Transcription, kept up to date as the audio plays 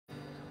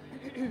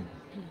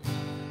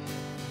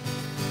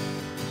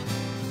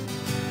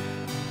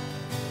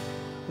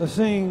Let's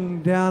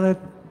sing down at,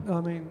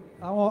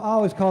 I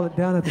always call it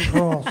down at the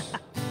cross,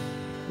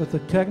 but the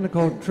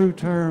technical true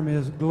term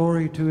is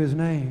glory to his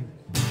name.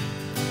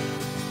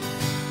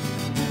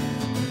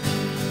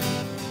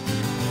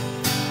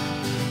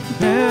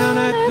 Down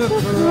at the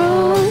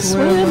cross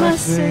where my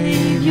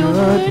Savior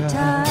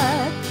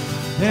died,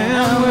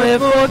 down where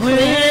for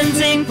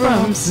cleansing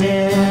from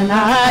sin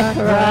I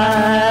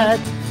cried,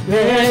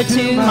 there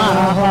to my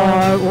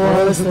heart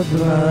was the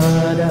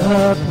blood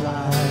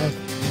applied.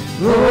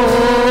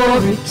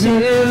 Glory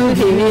to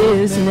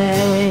his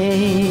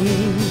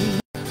name.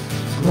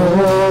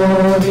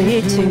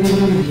 Glory to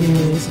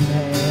his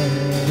name.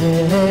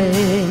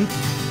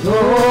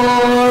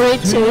 Glory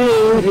to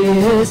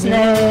his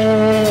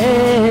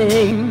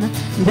name.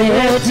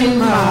 There to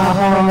my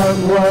heart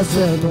was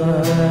the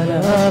blood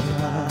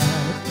applied.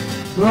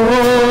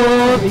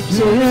 Glory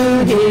to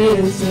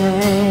his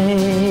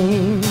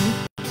name.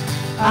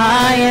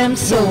 I am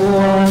so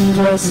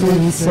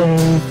wondrously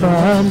saved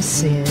from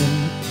sin.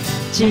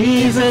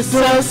 Jesus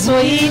so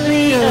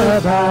sweetly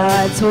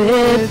abides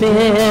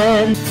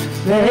within.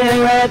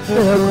 There at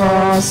the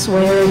cross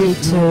where he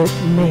took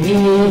me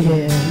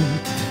in.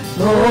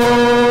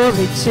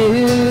 Glory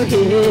to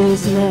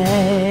his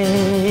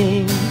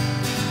name.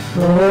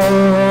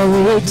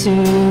 Glory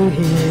to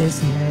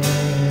his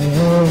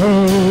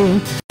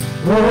name.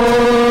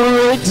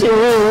 Glory to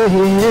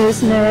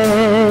his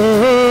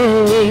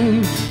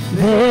name.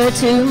 There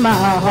to my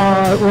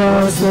heart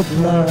was the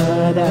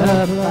blood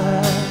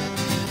applied.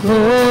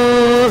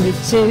 Glory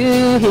to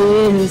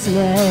his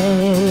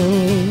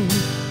name.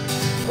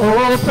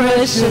 Oh,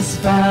 precious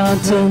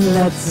fountain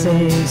that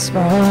saves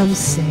from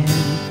sin,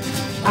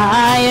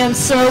 I am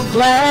so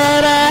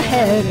glad I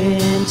have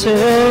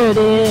entered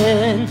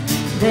in.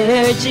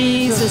 There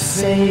Jesus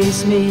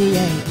saves me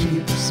and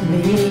keeps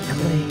me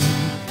clean.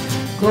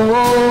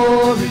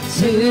 Glory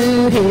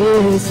to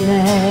his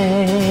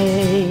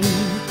name.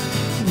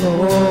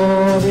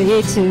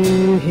 Glory to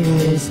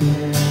his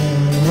name.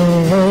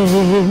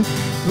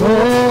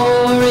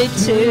 Glory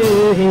to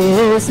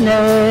his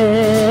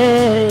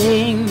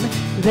name.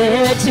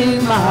 There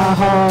to my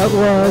heart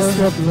was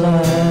the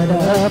blood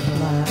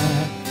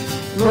applied.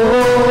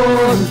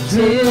 Glory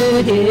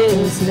to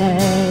his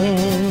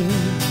name.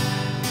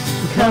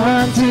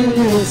 Come to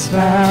this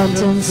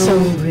fountain so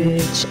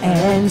rich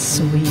and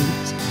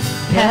sweet.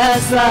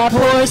 Cast thy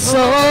poor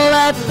soul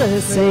at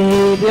the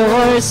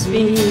Savior's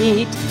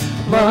feet.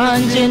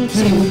 Plunge in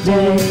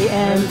today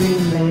and be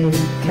made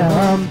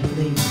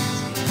complete.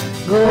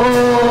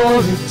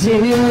 Glory to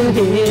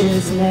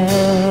his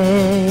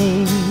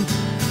name.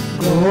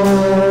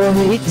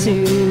 Glory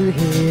to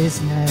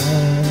his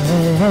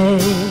name.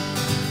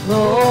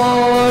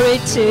 Glory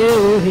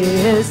to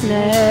his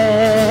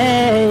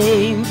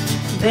name.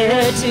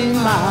 There to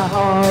my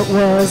heart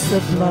was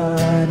the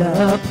blood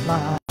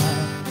applied.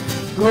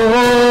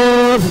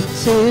 Glory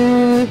to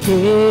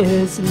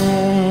his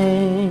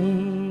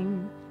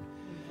name.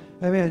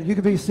 Amen. You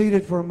can be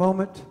seated for a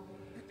moment.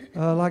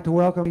 I'd like to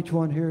welcome each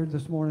one here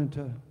this morning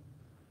to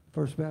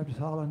First Baptist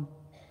Holland.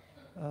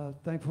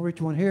 Thankful for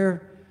each one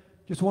here.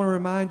 Just want to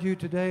remind you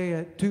today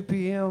at 2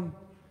 p.m.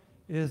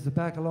 is the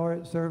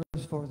baccalaureate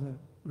service for the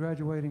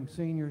graduating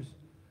seniors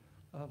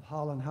of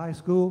Holland High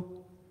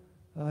School.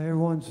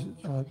 Everyone's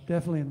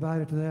definitely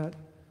invited to that.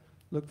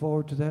 Look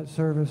forward to that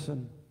service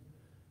and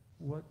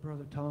what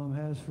Brother Tom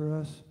has for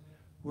us.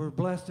 We're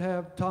blessed to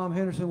have Tom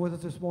Henderson with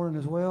us this morning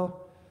as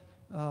well.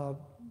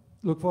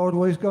 Look forward to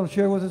what he's going to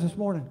share with us this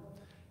morning.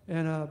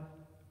 And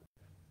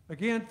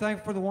again,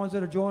 thankful for the ones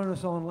that are joining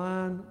us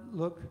online.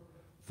 Look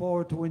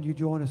forward to when you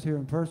join us here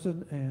in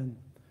person. And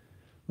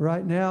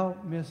right now,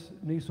 Miss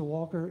Nisa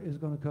Walker is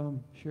going to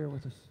come share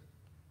with us.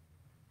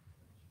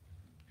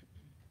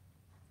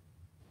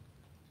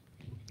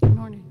 Good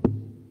morning.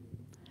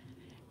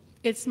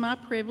 It's my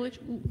privilege.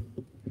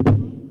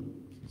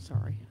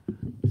 Sorry.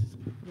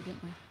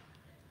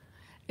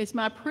 It's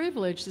my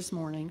privilege this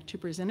morning to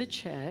present a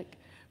check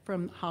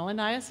from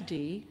Holland ISD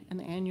and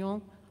the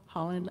annual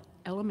Holland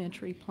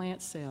Elementary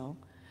Plant Sale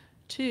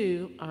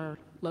to our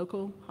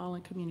local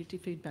Holland Community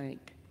Food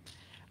Bank.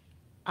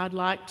 I'd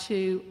like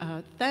to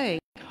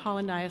thank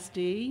Holland ISD,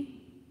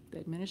 the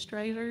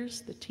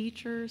administrators, the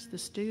teachers, the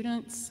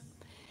students,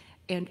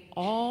 and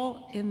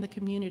all in the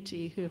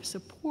community who have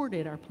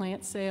supported our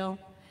plant sale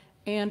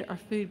and our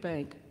food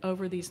bank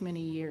over these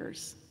many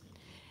years.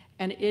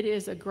 And it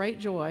is a great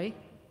joy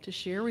to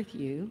share with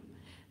you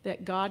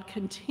that God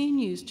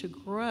continues to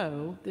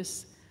grow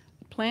this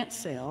plant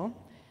sale.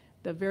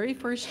 The very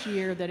first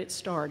year that it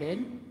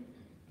started,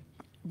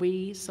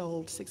 we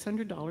sold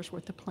 $600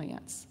 worth of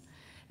plants.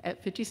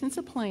 At 50 cents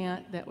a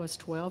plant, that was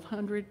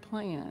 1,200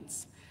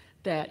 plants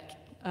that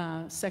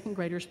second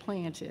graders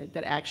planted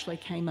that actually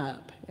came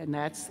up. And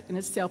that's in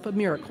itself a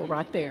miracle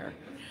right there.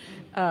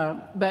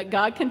 But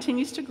God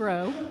continues to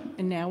grow,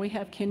 and now we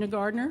have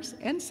kindergartners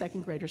and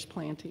second graders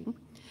planting.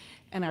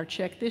 And our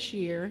check this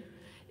year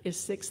is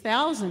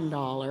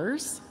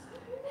 $6,000.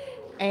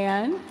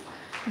 And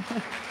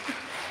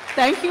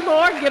Thank you,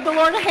 Lord. Give the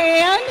Lord a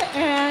hand,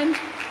 and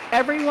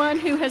everyone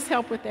who has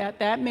helped with that.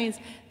 That means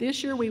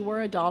this year we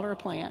were $1 a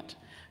plant.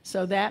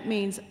 So that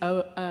means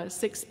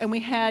and we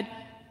had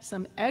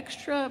some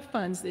extra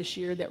funds this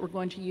year that we're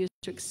going to use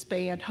to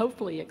expand,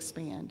 hopefully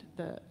expand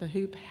the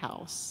hoop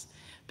house,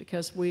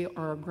 because we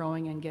are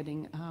growing and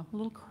getting a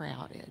little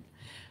crowded.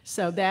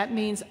 So that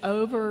means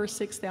over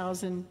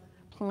 6,000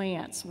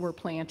 plants were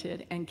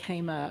planted and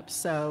came up.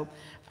 So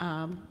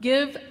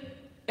give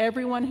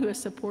everyone who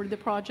has supported the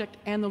project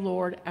and the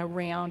Lord a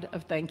round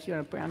of thank you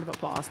and a round of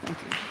applause. Thank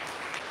you.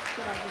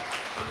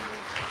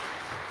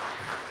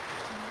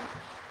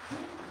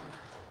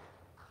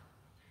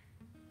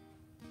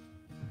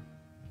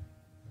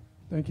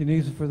 Thank you,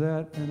 Nisa, for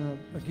that. And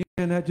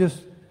again, that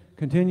just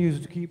continues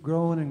to keep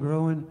growing and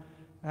growing.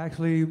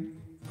 Actually,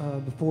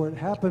 before it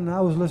happened, I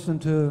was listening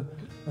to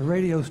a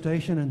radio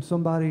station, and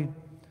somebody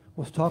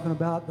was talking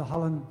about the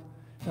Holland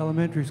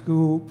Elementary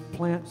School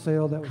plant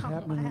sale that was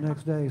happening the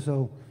next day.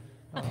 So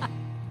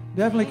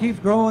definitely keeps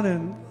growing,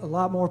 and a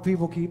lot more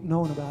people keep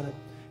knowing about it.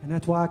 And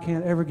that's why I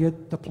can't ever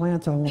get the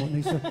plants I want,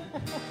 Nisa.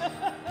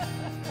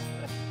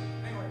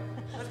 Anyway,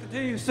 let's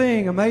continue to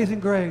sing Amazing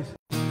Grace.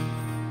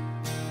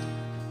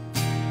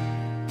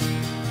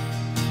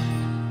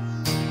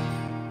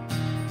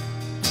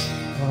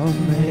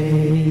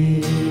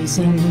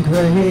 Amazing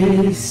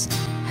grace,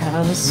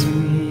 how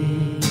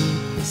sweet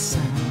the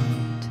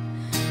sound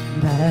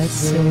that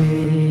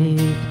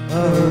saved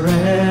a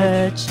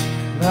wretch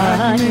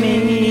like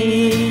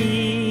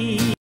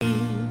me.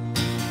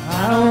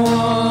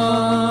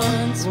 I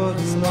once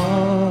was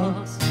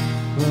lost,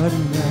 but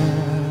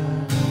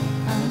now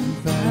I'm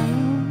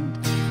found,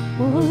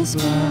 was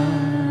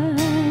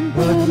blind,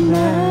 but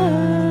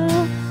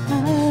now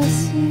I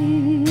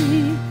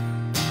see.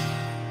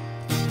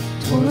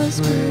 'Twas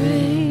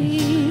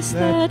grace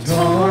that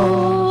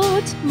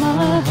taught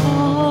my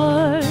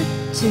heart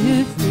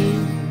to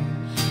fear,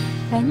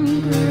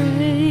 and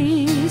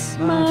grace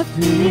my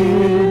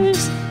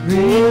fears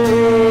relieved.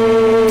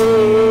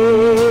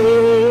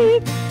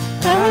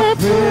 A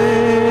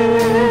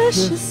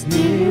precious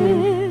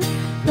gift,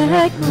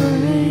 that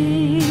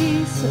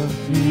grace of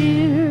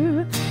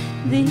fear,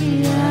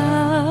 the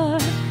hour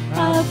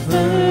I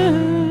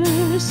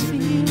first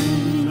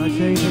believed. My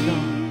chains are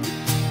gone.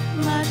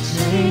 My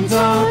chains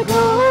are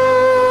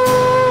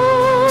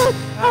gone,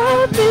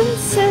 I've been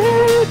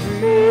set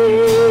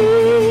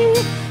free.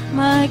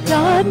 My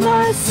God,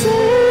 my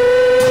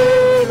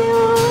Savior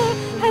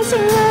has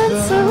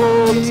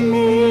ransomed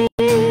me,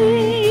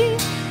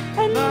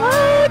 and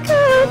like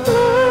a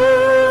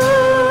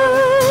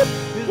flood,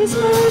 His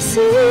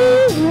mercy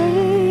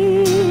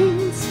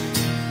reigns,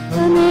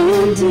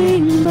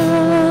 unending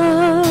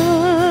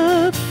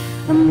love,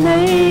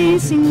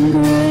 amazing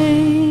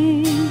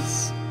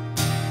grace.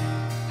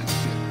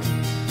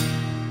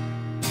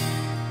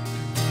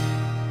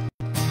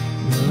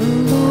 The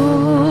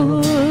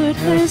Lord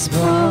has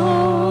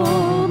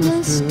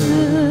promised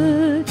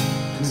good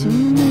to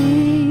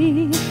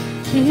me.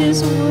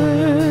 His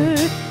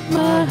word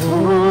my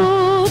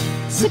hope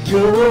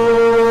secures.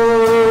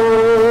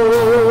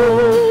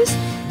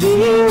 He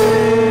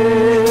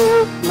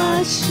will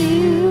my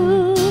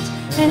shield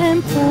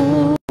and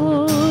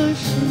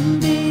portion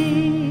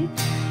be,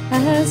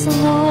 as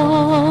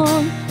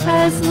long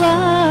as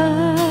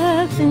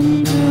life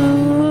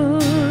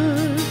endures.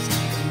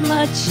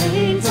 My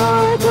chains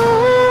are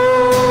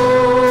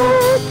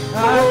gone,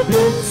 I've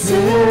been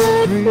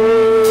set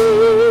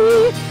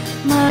free.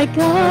 My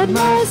God,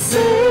 my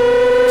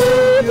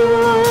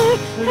Savior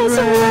has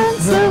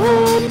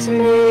ransomed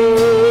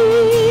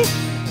me,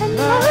 and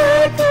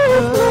like a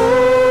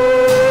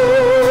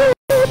flood,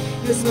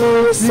 His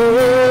mercy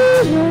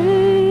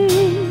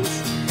reigns,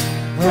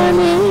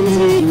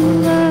 unending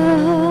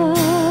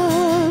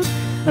love,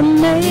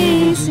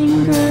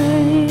 amazing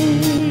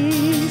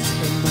grace.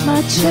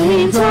 My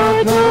chains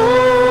are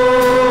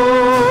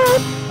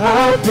gone,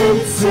 I've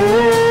been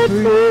set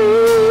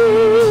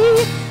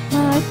free.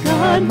 My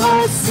God,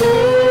 my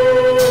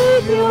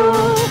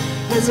Savior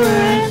has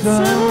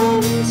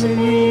ransomed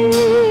me.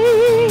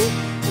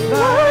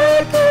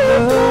 Like a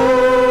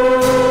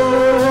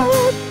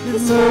flood,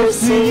 His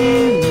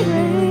mercy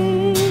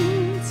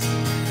reigns,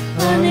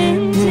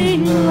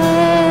 unending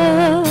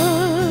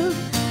love,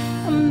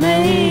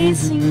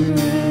 amazing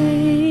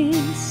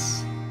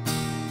grace.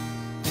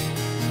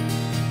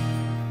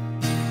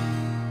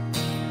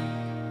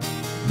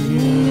 The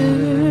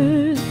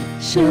earth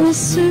shall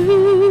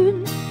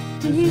soon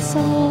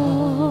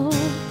dissolve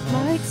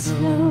like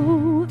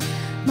snow.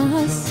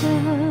 My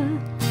sun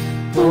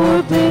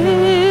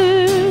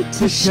forbear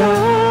to shine,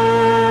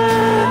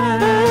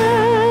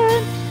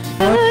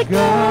 but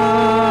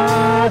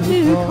God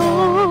who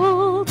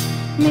called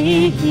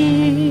me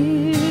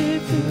here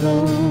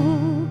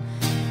below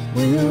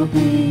will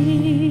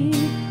be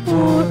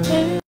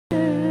forever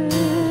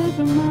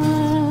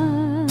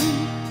mine,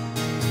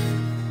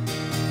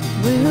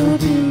 will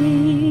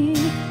be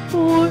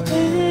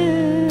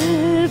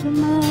forever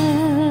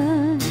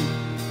mine.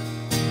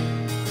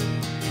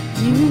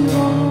 You you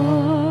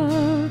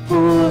are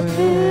forever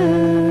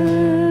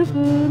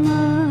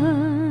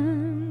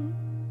mine.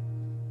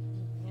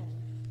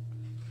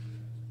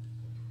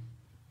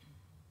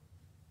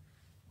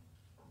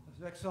 This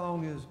next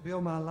song is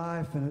Build My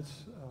Life, and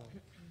it's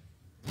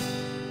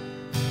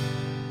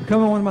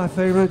becoming one of my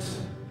favorites.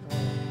 It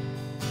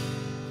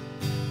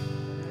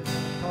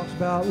talks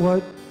about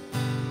what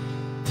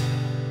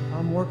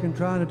I'm working,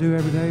 trying to do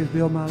every day is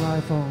build my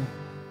life on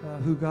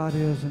who God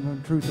is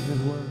and the truth of His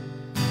Word.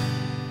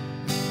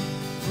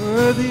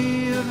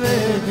 Worthy of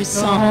Every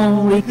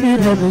song we could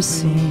ever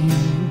sing,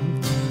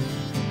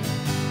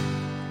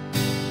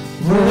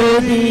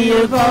 worthy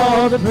of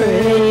all the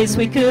praise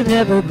we could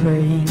ever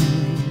bring,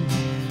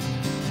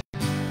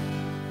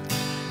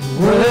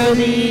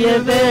 worthy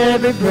of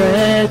every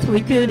breath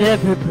we could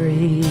ever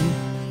breathe.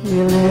 We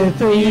live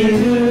for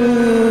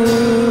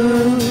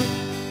you.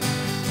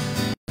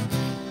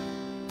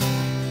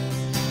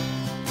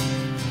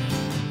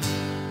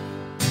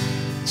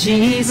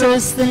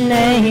 Jesus, the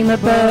name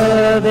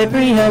above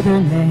every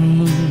other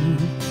name.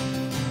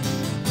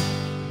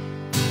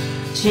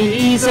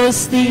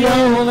 Jesus, the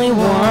only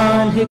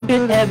one who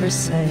could ever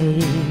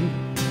save.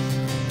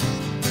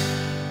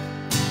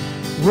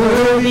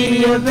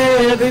 Worthy of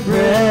every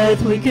breath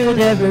we could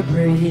ever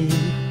breathe.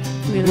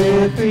 We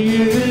live for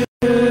you.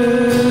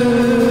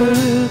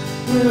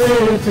 We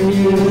live for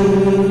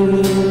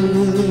you.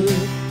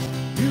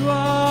 You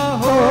are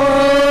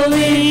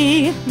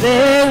Holy,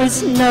 there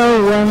is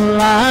no one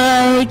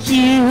like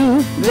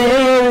you.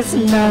 There is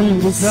none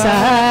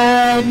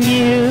beside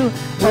you.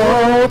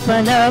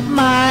 Open up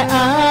my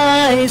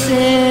eyes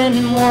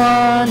in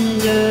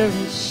wonder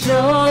and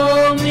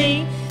show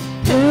me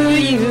who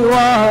you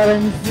are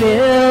and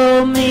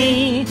fill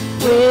me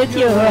with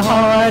your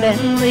heart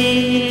and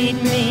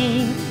lead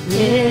me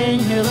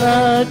in your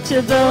love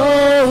to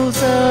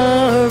those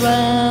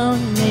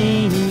around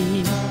me.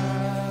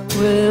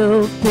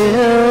 Will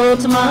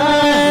build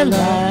my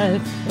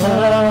life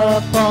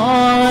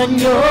upon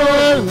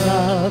your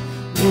love.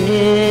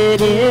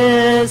 It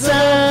is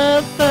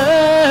a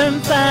firm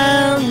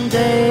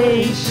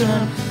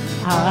foundation.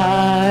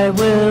 I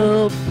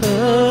will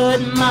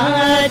put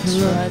my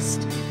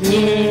trust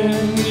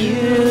in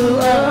you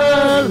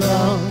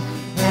alone,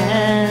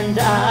 and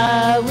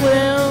I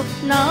will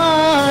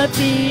not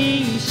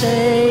be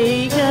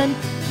shaken.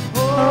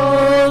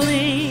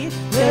 Holy,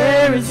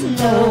 there is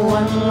no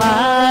one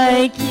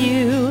like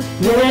you.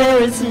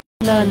 There is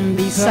none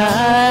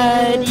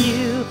beside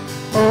you.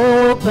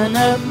 Open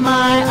up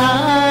my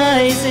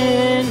eyes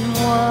in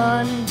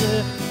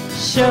wonder.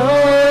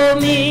 Show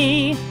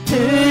me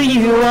who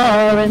you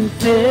are and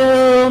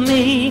fill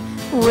me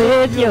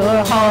with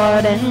your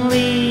heart and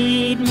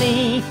lead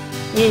me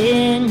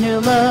in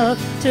your love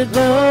to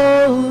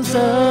those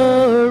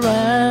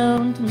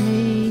around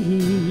me.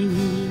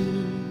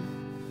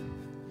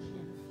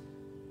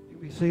 You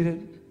be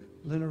seated.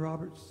 Linda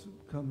Roberts,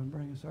 come and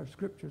bring us our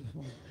scripture this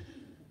morning.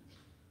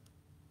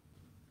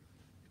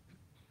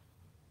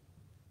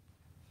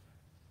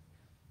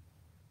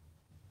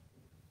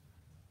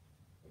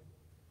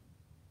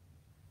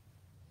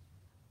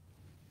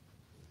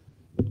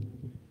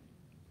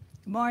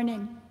 Good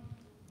morning.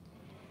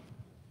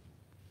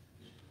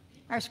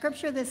 Our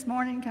scripture this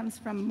morning comes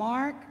from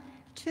Mark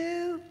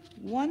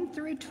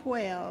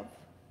 2:1-12.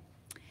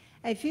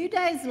 A few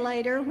days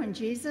later, when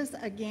Jesus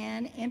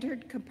again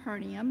entered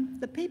Capernaum,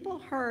 the people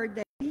heard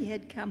that he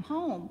had come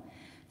home.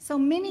 So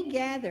many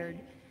gathered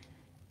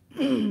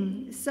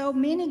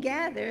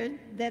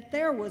that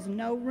there was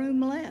no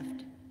room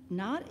left,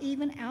 not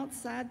even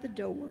outside the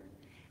door.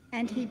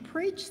 And he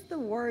preached the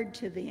word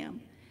to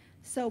them.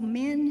 Some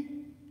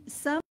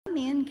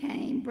men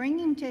came,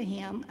 bringing to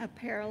him a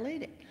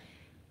paralytic,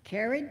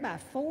 carried by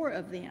 4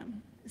 of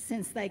them.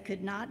 Since they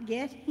could not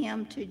get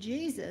him to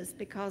Jesus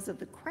because of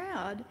the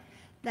crowd,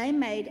 they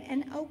made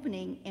an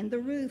opening in the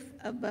roof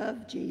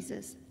above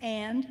Jesus,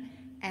 and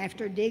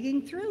after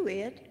digging through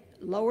it,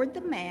 lowered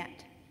the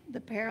mat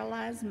the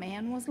paralyzed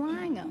man was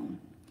lying on.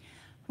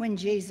 When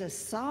Jesus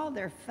saw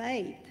their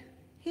faith,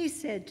 he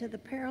said to the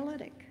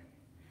paralytic,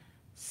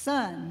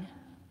 "Son,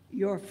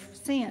 your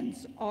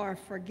sins are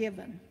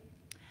forgiven."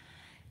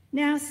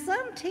 Now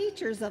some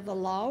teachers of the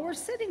law were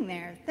sitting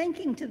there,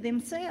 thinking to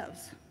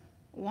themselves,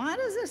 "Why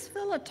does this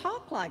fellow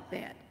talk like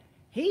that?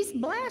 He's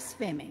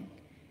blaspheming.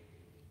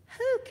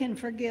 Who can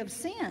forgive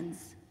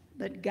sins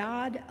but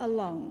God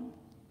alone?"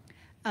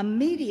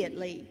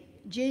 Immediately,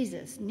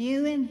 Jesus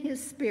knew in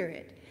his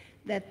spirit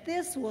that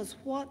this was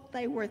what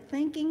they were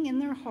thinking in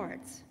their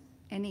hearts,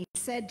 and he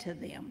said to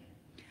them,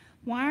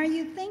 "Why are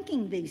you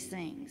thinking these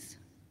things?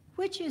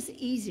 Which is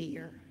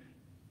easier,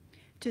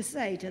 to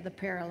say to the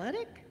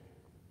paralytic,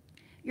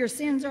 'Your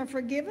sins are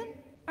forgiven,'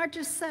 or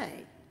to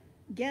say,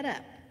 'Get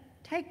up,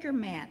 take your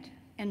mat,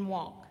 and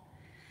walk'?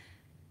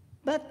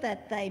 But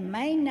that they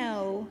may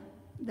know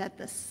that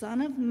the Son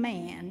of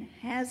Man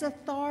has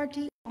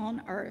authority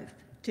on earth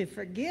to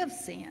forgive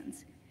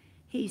sins,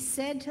 he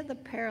said to the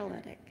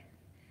paralytic,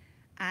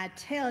 'I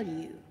tell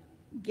you,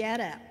 get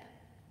up,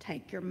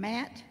 take your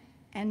mat,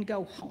 and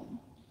go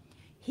home.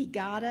 He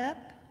got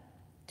up,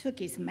 took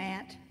his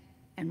mat,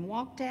 and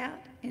walked out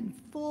in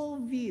full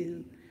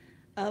view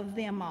of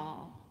them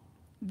all.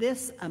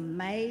 This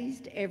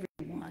amazed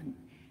everyone,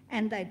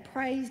 and they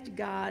praised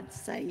God,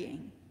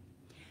 saying,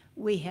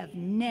 "We have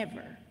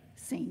never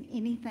seen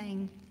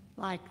anything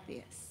like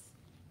this."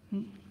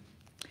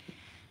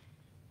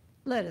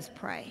 Let us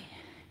pray.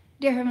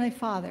 Dear Heavenly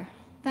Father,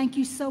 thank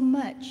you so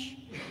much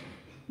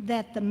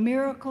that the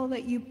miracle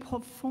that you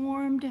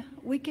performed,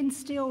 we can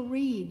still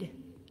read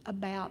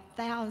about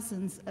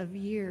thousands of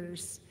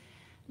years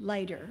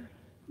later,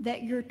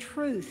 that your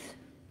truth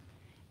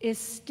is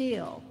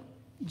still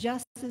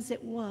just as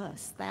it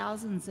was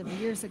thousands of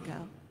years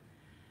ago.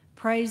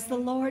 Praise the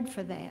Lord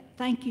for that.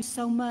 Thank you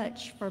so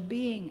much for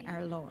being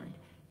our Lord.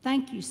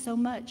 Thank you so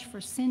much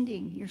for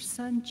sending your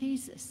Son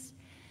Jesus,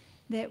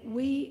 that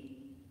we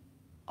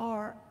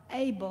are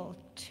able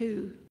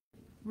to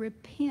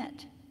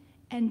repent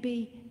and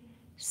be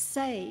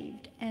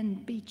saved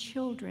and be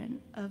children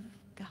of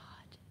God.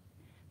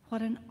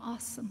 What an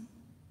awesome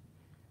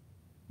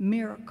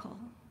miracle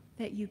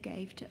that you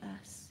gave to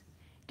us.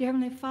 Dear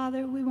Heavenly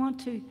Father, we want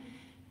to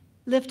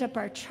lift up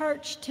our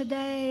church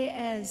today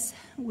as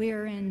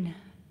we're in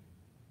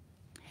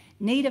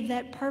need of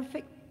that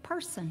perfect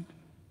person.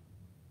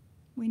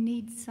 We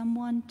need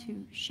someone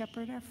to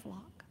shepherd our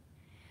flock.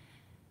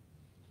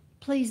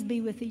 Please be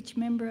with each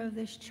member of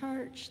this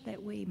church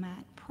that we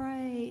might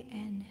pray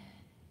and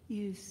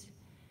use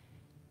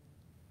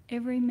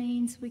every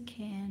means we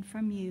can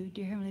from you,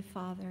 dear Heavenly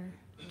Father,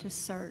 to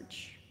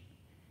search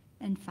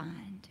and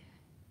find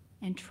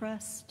and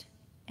trust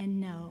and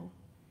know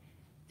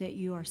that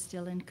you are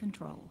still in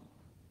control.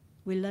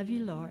 We love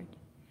you, Lord.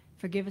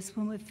 Forgive us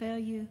when we fail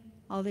you.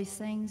 All these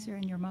things are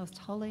in your most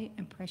holy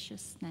and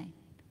precious name.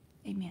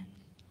 Amen.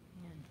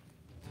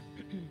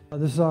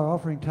 This is our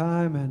offering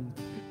time, and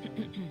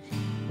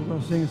we're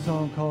going to sing a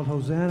song called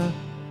Hosanna.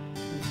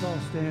 Let's all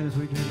stand as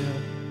we do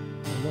that.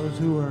 For those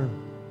who are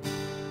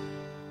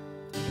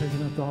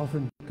taking up the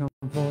offering, come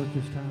forward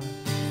this time.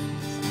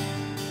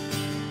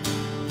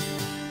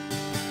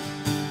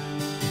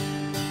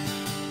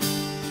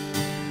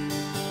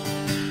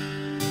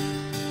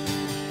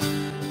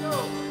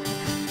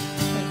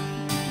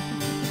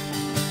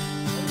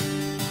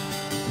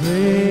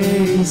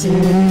 Praise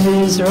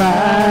is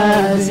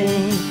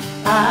rising,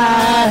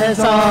 eyes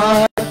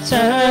are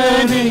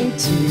turning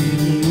to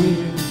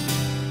you.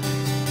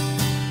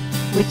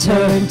 We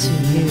turn to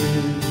you.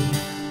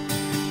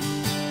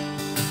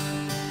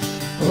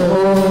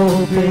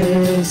 Hope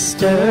is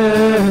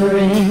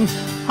stirring,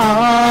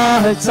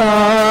 hearts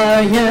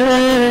are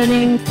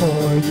yearning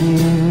for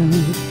you.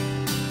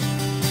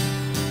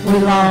 We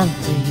long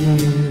for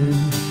you.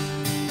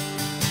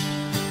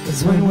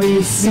 'Cause when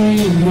we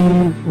see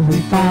you, we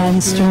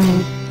find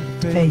strength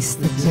to face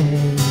the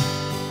day.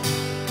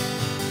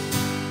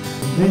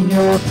 In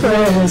your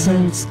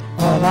presence,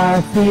 all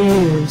our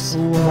fears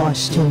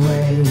washed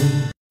away.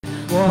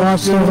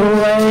 Washed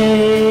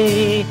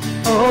away.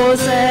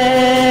 Hosanna,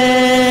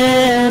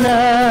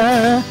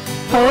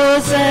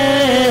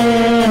 Hosanna.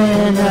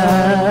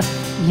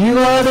 You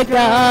are the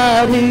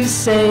God who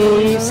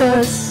saves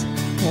us,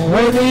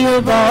 worthy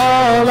of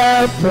all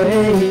our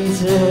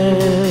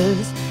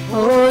praises.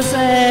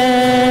 Hosanna,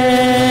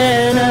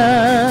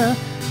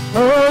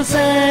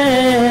 Hosanna,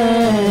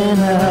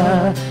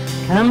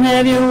 come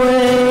have your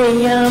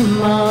way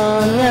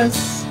among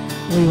us.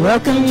 We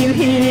welcome you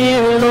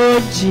here,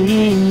 Lord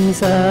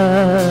Jesus.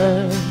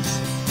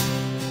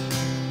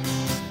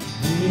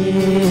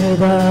 Hear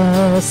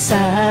the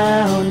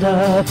sound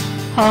of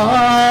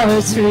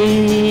hearts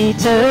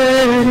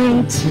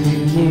returning to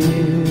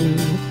you.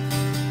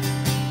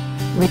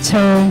 We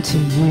turn to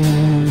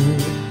you.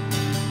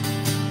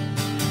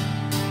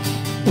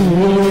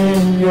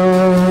 In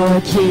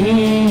your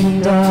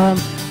kingdom,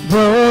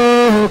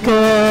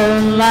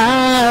 broken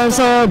lives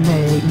are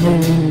made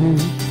new.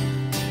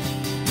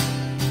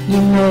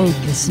 You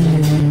make us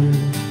new.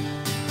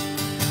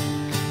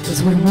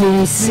 'Cause when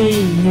we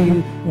see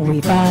you, we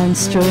find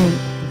strength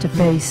to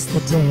face the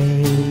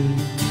day.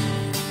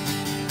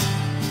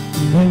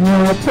 And in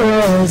your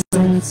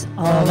presence,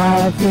 all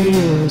our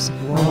fears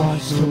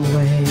washed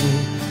away.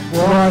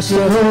 Washed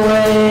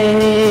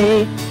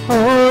away.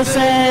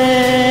 Hosanna,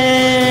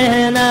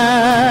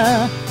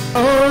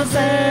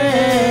 Hosanna.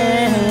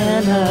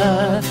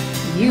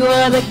 You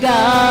are the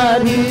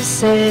God who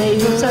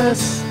saves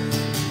us,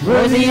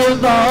 worthy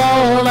of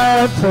all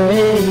our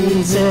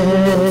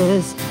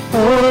praises.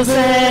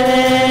 Hosanna,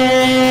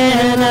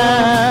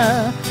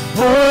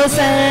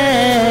 Hosanna.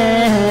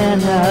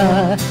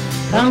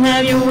 Come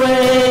have your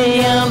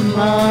way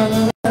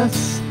among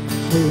us.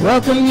 We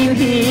welcome you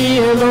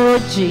here,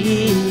 Lord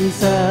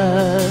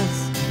Jesus.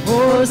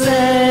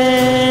 Hosanna,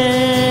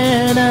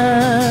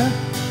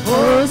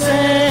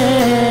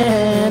 Hosanna.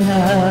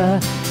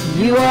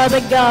 You are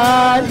the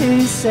God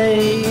who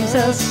saves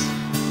us,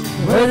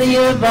 worthy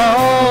of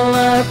all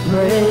our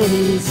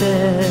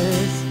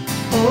praises.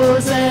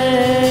 Hosanna,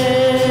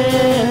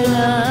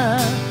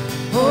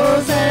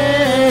 Hosanna.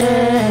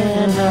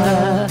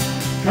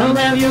 Come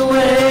have your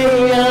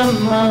way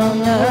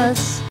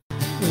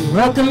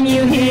welcome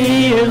you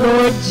here,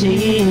 Lord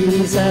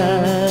Jesus.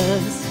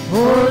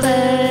 Hosanna,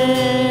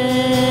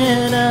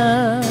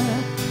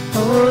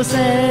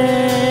 Hosanna,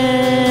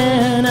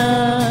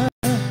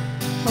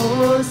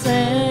 Hosanna.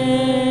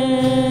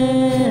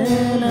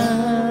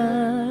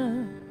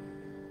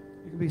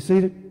 You can be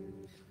seated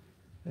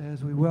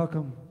as we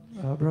welcome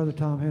Brother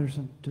Tom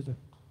Henderson to the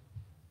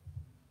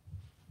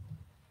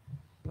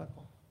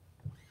platform.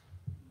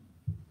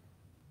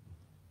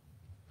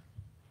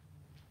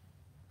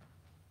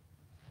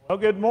 Well,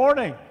 good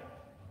morning.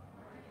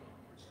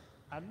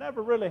 I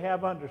never really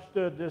have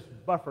understood this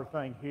buffer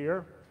thing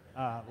here.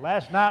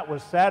 Last night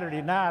was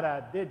Saturday night.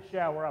 I did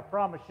shower, I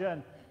promise you,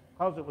 and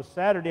because it was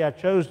Saturday, I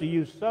chose to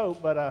use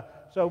soap.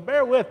 But so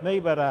bear with me.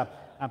 But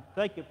I'm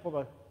thankful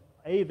for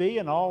the AV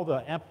and all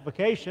the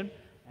amplification,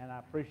 and I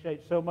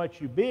appreciate so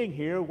much you being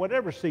here,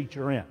 whatever seat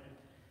you're in.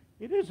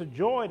 It is a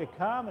joy to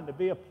come and to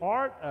be a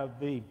part of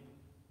the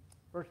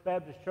First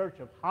Baptist Church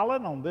of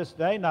Holland on this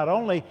day, not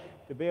only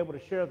to be able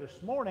to share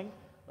this morning,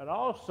 but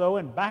also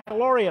in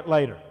baccalaureate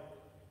later.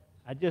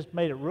 I just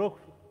made it real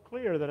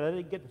clear that I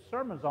didn't get the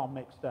sermons all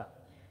mixed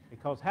up,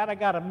 because had I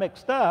got them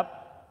mixed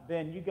up,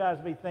 then you guys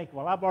would be thinking,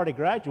 well, I've already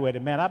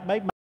graduated, man. I've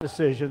made my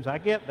decisions. I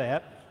get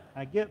that.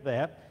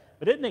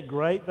 But isn't it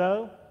great,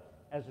 though,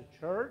 as a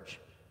church,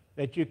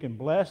 that you can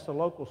bless the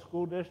local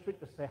school district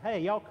to say, hey,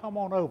 y'all come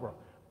on over.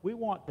 We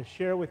want to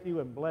share with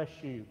you and bless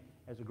you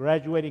as a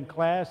graduating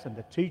class and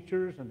the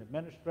teachers and the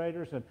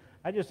administrators. And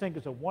I just think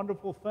it's a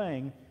wonderful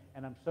thing,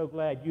 and I'm so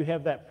glad you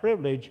have that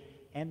privilege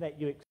and that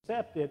you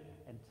accept it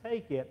and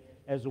take it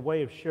as a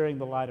way of sharing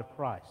the light of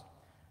Christ.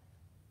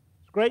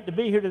 It's great to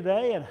be here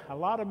today, and a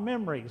lot of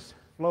memories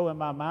flow in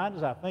my mind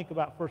as I think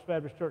about First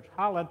Baptist Church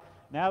Holland.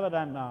 Now that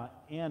I'm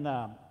in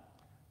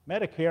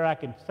Medicare, I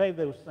can say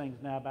those things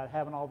now about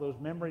having all those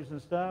memories and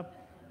stuff.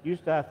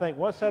 Used to I think,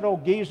 what's that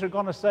old geezer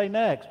going to say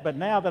next? But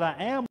now that I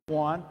am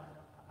one,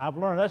 I've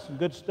learned that's some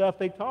good stuff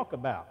they talk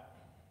about.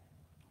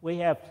 We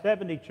have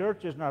 70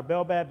 churches in our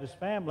Bell Baptist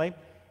family,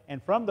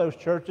 and from those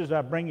churches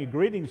I bring you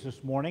greetings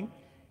this morning.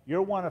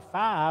 You're one of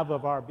 5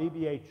 of our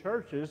BBA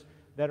churches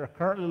that are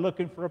currently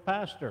looking for a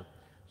pastor.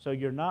 So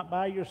you're not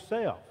by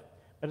yourself.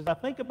 But as I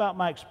think about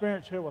my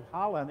experience here with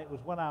Holland, it was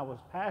when I was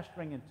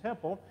pastoring in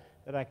Temple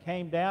that I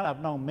came down.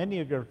 I've known many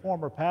of your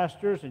former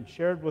pastors and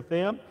shared with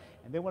them.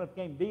 And then when it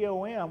became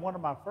DOM, one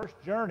of my first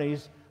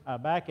journeys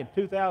back in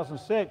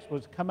 2006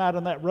 was to come out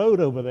on that road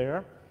over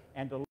there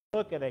and to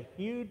look at a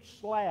huge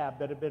slab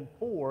that had been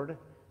poured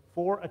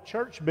for a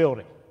church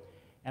building.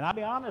 And I'll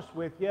be honest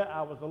with you,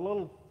 I was a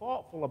little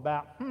thoughtful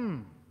about,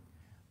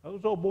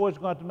 those old boys are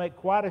going to have to make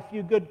quite a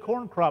few good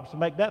corn crops to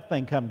make that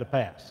thing come to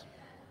pass.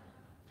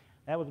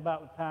 That was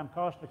about the time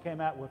Costner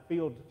came out with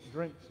Field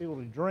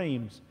of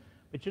Dreams.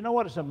 But you know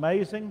what? It's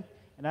amazing.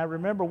 And I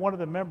remember one of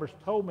the members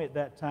told me at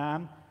that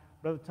time,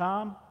 Brother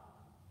Tom,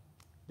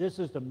 this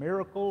is the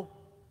miracle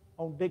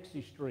on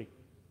Dixie Street.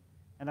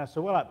 And I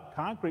said, well,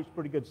 concrete's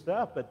pretty good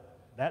stuff, but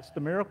that's the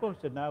miracle? He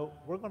said, no,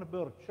 we're going to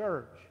build a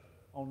church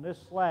on this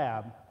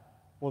slab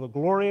for the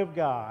glory of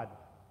God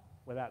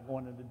without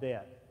going into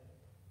debt.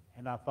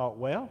 And I thought,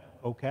 well,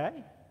 okay,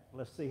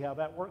 let's see how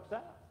that works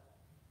out.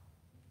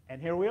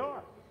 And here we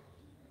are.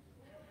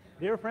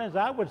 Dear friends,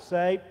 I would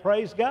say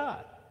praise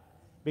God,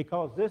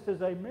 because this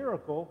is a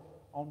miracle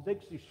on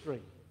Dixie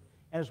Street.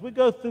 And as we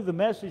go through the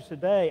message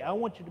today, I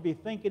want you to be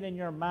thinking in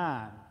your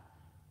mind,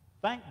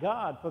 thank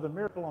God for the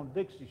miracle on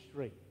Dixie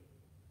Street.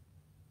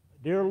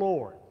 Dear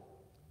Lord,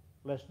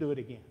 let's do it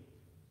again.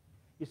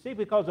 You see,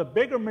 because a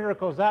bigger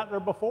miracle is out there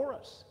before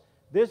us.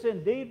 This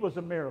indeed was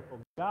a miracle.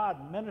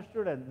 God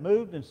ministered and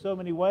moved in so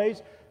many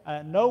ways.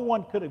 No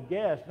one could have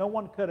guessed. No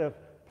one could have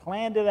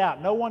planned it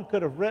out. No one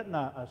could have written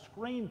a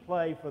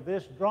screenplay for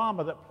this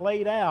drama that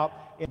played out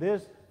in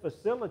this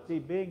facility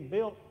being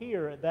built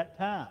here at that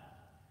time.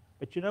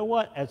 But you know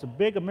what? As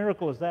big a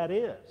miracle as that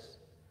is,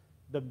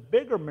 the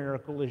bigger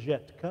miracle is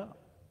yet to come.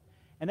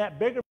 And that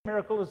bigger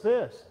miracle is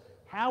this.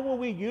 How will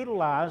we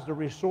utilize the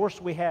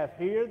resource we have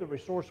here, the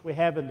resource we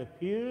have in the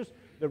pews,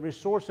 the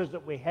resources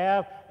that we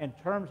have in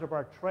terms of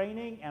our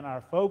training and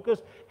our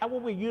focus? How will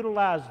we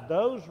utilize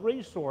those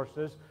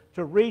resources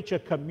to reach a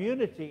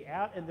community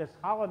out in this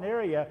Holland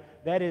area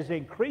that is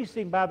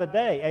increasing by the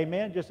day?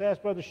 Amen? Just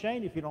ask Brother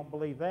Shane if you don't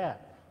believe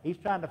that. He's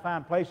trying to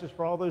find places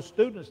for all those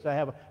students to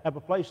have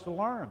a place to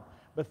learn.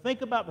 But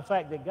think about the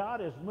fact that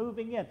God is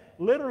moving in.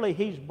 Literally,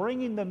 He's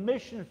bringing the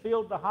mission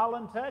field to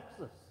Holland,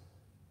 Texas.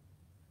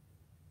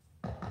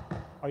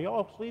 Are you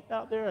all asleep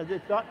out there?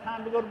 It's not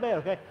time to go to bed,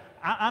 okay?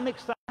 I'm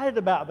excited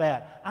about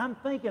that. I'm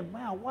thinking,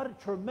 wow, what a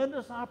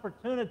tremendous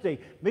opportunity.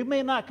 We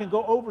may not can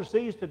go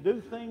overseas to do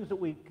things that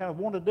we kind of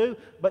want to do,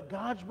 but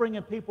God's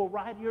bringing people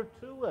right here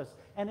to us.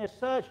 And as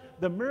such,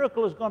 the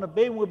miracle is going to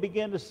be when we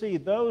begin to see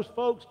those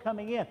folks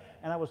coming in.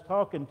 And I was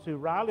talking to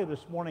Riley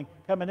this morning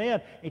coming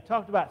in. He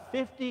talked about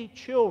 50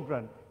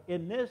 children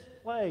in this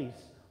place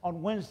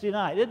on Wednesday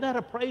night. Isn't that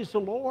a praise the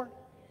Lord?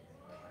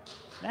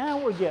 Now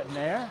we're getting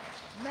there.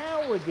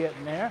 Now we're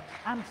getting there.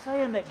 I'm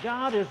saying that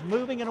God is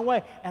moving in a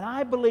way, and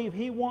I believe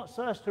He wants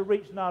us to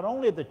reach not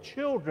only the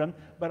children,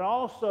 but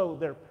also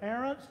their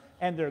parents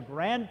and their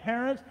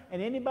grandparents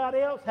and anybody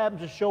else happens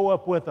to show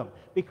up with them,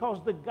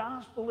 because the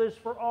gospel is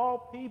for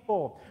all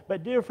people.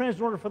 But dear friends,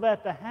 in order for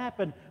that to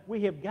happen,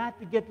 we have got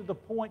to get to the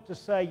point to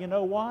say, you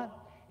know what?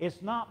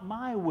 It's not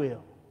my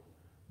will,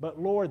 but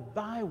Lord,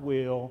 thy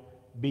will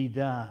be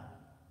done.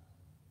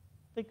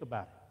 Think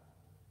about it.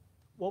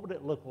 What would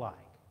it look like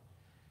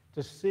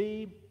to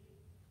see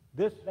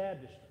this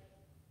baptistry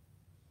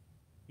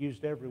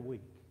used every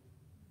week?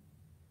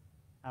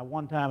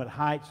 One time at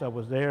Heights, I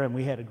was there, and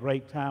we had a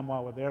great time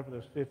while we were there for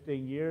those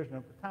 15 years. And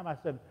at the time I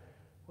said,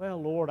 well,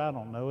 Lord, I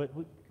don't know.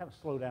 We kind of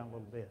slow down a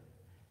little bit.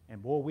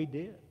 And boy, we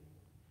did.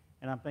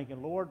 And I'm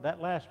thinking, Lord, that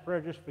last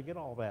prayer, just forget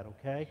all that,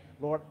 okay?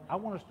 Lord, I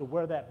want us to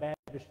wear that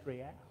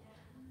baptistry out.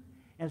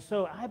 And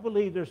so I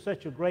believe there's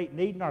such a great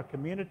need in our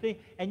community.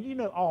 And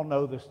you all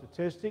know the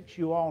statistics.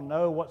 You all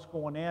know what's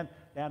going on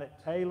down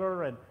at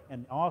Taylor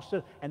and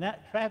Austin. And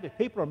that traffic,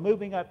 people are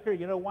moving up here.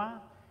 You know why?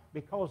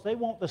 Because they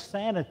want the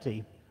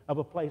sanity of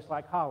a place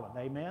like Holland.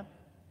 Amen?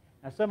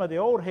 Now, some of the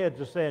old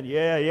heads are saying,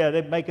 yeah,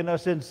 they're making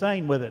us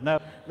insane with it. No,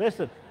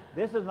 listen,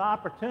 this is an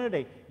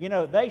opportunity.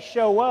 They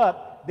show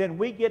up, then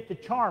we get to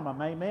charm them.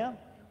 Amen?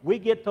 We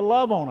get to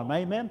love on them.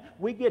 Amen?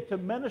 We get to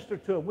minister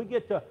to them. We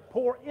get to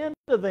pour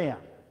into them.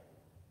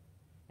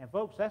 And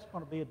folks, that's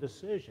going to be a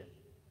decision.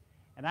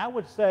 And I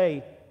would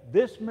say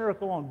this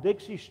miracle on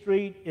Dixie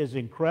Street is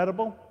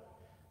incredible.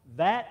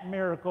 That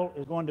miracle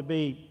is going to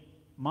be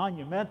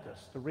monumentous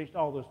to reach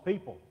all those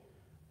people.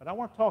 But I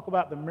want to talk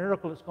about the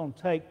miracle it's going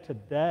to take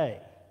today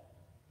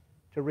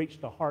to reach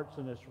the hearts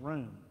in this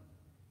room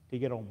to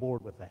get on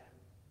board with that.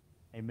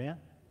 Amen?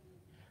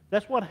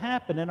 That's what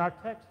happened in our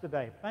text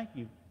today. Thank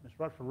you, Ms.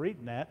 Rush, for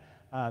reading that.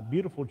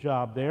 Beautiful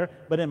job there.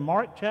 But in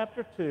Mark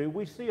chapter 2,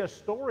 we see a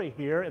story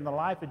here in the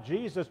life of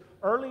Jesus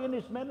early in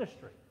his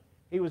ministry.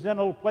 He was in a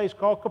little place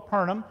called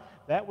Capernaum.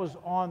 That was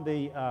on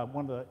the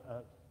one of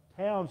the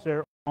towns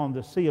there on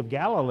the Sea of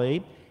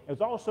Galilee. It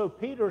was also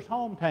Peter's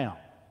hometown.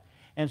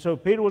 And so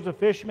Peter was a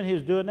fisherman. He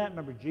was doing that.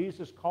 Remember,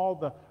 Jesus called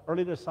the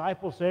early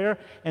disciples there.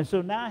 And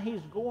so now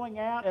he's going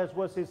out, as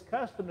was his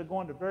custom, to go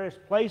into various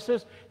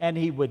places. And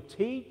he would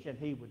teach, and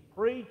he would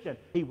preach, and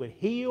he would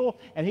heal,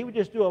 and he would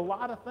just do a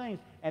lot of things.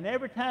 And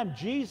every time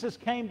Jesus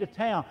came to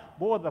town,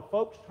 boy, the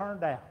folks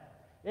turned out.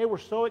 They were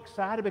so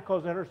excited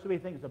because they heard so many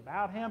things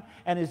about him.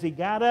 And as he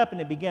got up and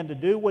he began to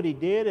do what he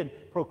did and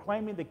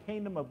proclaiming the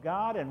kingdom of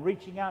God and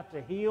reaching out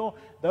to heal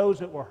those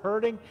that were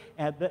hurting,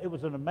 and it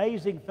was an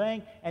amazing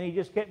thing. And he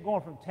just kept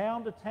going from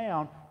town to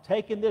town,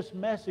 taking this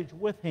message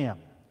with him.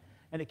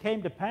 And it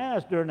came to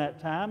pass during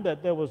that time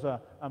that there was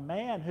a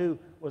man who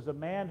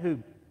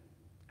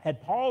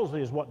had palsy,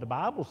 is what the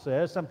Bible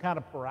says, some kind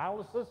of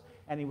paralysis,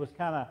 and he was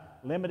kind of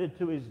limited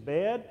to his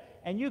bed.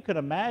 And you can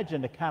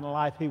imagine the kind of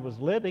life he was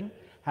living,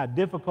 how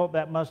difficult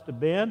that must have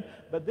been.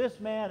 But this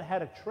man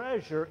had a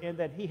treasure in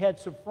that he had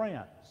some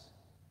friends.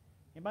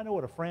 Anybody know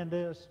what a friend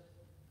is?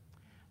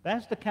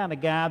 That's the kind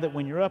of guy that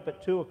when you're up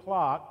at 2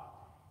 o'clock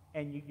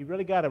and you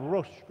really got a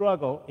real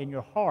struggle in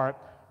your heart,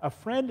 a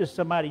friend is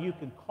somebody you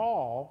can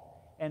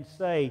call and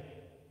say,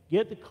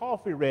 get the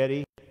coffee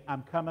ready,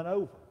 I'm coming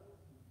over.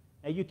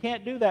 Now, you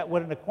can't do that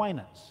with an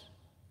acquaintance.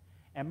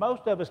 And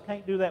most of us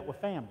can't do that with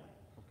family,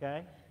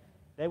 okay?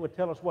 They would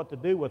tell us what to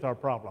do with our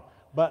problem.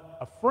 But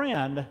a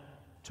friend,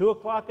 2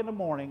 o'clock in the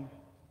morning,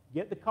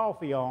 get the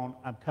coffee on,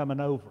 I'm coming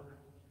over.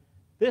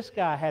 This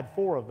guy had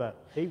 4 of those.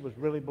 He was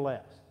really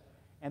blessed.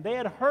 And they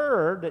had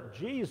heard that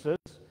Jesus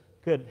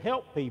could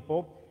help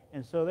people,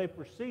 and so they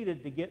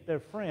proceeded to get their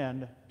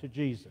friend to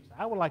Jesus.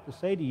 I would like to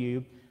say to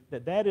you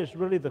that that is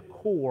really the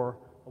core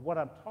of what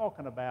I'm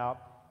talking about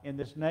in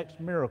this next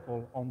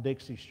miracle on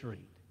Dixie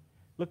Street.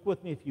 Look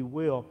with me, if you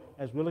will,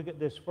 as we look at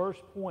this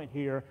first point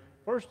here.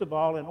 First of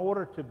all, in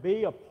order to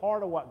be a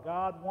part of what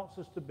God wants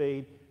us to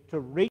be, to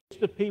reach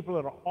the people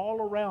that are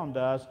all around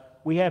us,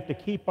 we have to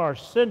keep our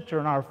center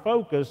and our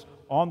focus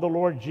on the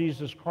Lord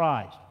Jesus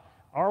Christ.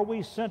 Are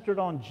we centered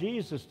on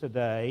Jesus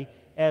today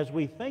as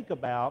we think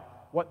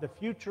about what the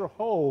future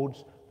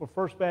holds for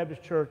First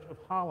Baptist Church of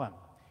Holland?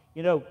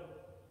 You know,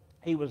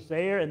 he was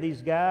there, and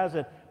these guys,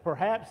 and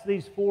perhaps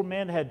these 4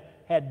 men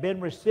had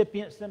been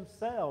recipients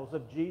themselves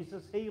of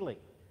Jesus' healing.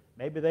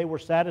 Maybe they were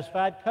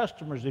satisfied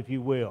customers, if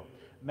you will.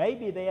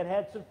 Maybe they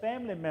had some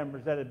family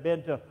members that had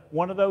been to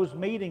one of those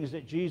meetings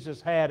that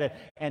Jesus had,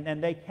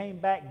 and they came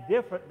back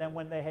different than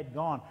when they had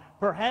gone.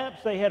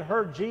 Perhaps they had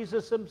heard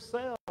Jesus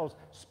themselves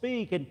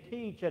speak and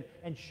teach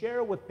and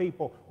share with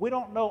people. We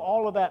don't know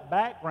all of that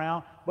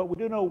background, but we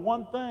do know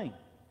one thing.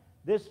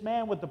 This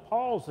man with the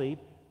palsy,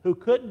 who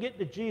couldn't get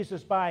to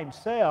Jesus by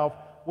himself,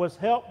 was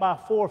helped by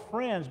 4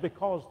 friends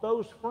because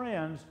those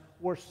friends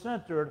were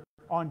centered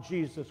on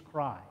Jesus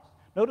Christ.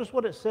 Notice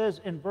what it says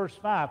in verse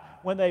 5.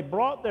 When they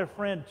brought their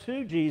friend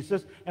to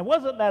Jesus, and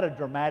wasn't that a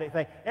dramatic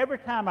thing? Every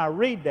time I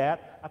read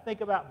that, I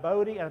think about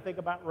Bodie and I think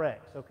about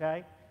Rex,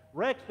 okay?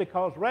 Rex,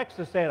 because Rex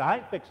has said, I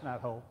ain't fixing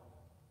that hole.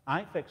 I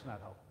ain't fixing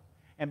that hole.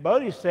 And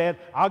Bodie said,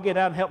 I'll get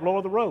out and help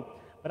lower the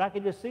rope. but I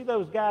could just see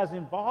those guys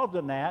involved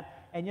in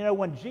that. And you know,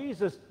 when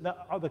Jesus,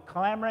 the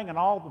clamoring and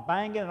all the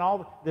banging and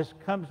all this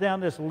comes down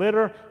this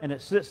litter and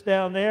it sits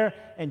down there,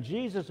 and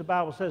Jesus, the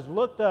Bible says,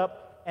 looked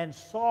up and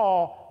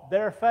saw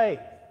their faith.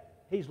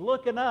 He's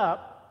looking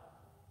up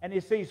and he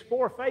sees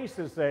 4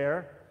 faces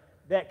there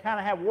that kind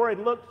of have worried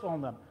looks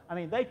on them. I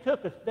mean, they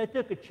took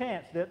a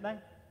chance, didn't they?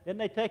 Didn't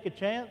they take a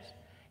chance?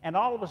 And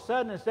all of a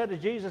sudden, instead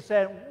of Jesus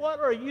saying, "What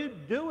are you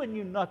doing,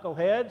 you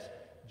knuckleheads?"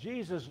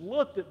 Jesus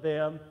looked at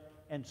them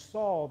and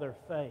saw their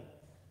faith.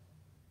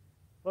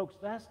 Folks,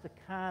 that's the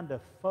kind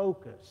of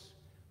focus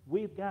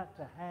we've got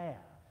to have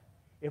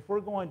if we're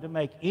going to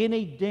make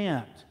any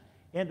dent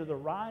into the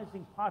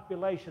rising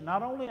population,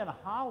 not only in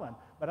Holland,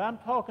 but I'm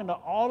talking to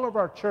all of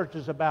our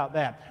churches about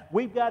that.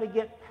 We've got to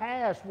get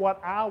past what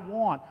I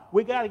want.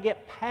 We've got to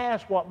get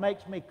past what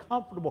makes me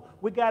comfortable.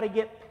 We've got to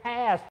get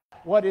past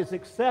what is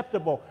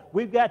acceptable.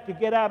 We've got to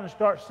get out and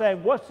start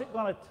saying, what's it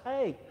going to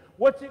take?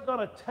 What's it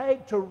going to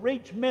take to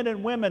reach men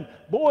and women,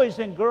 boys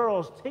and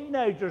girls,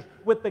 teenagers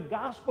with the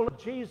gospel of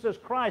Jesus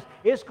Christ?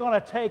 It's going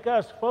to take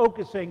us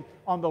focusing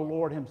on the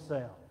Lord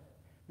Himself.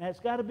 Now, it's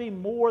got to be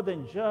more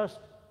than just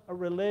a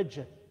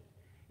religion.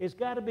 It's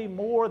got to be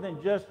more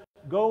than just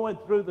going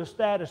through the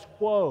status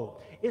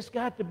quo. It's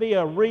got to be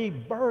a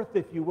rebirth,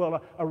 if you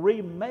will, a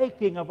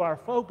remaking of our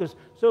focus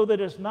so that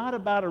it's not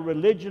about a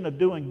religion of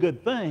doing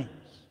good things,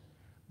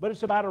 but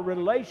it's about a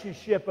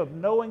relationship of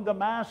knowing the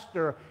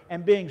Master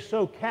and being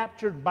so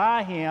captured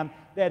by Him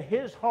that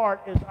His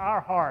heart is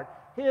our heart,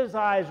 His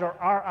eyes are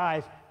our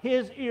eyes,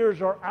 His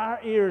ears are our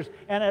ears,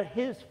 and at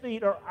His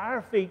feet are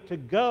our feet to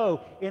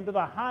go into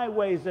the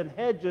highways and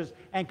hedges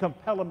and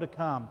compel them to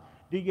come.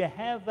 Do you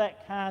have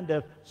that kind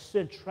of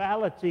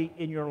centrality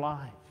in your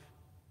life?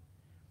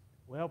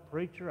 Well,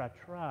 preacher, I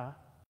try.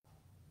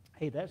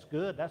 Hey, that's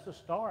good. That's a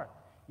start.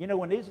 You know,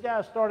 when these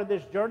guys started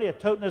this journey of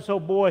toting this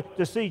old boy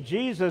to see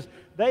Jesus,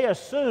 they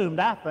assumed,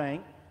 I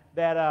think,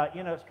 that,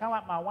 you know, it's kind of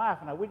like my wife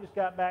and I. We just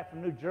got back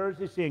from New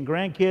Jersey seeing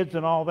grandkids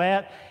and all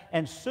that.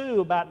 And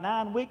Sue, about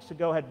 9 weeks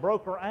ago, had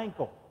broke her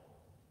ankle.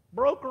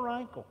 Broke her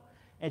ankle.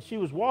 And she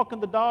was walking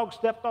the dog,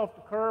 stepped off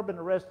the curb, and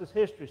the rest is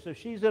history. So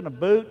she's in a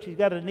boot. She's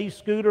got a knee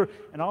scooter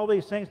and all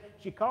these things.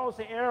 She calls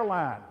the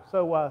airline.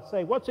 So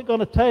say, what's it going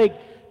to take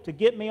to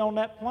get me on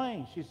that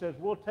plane? She says,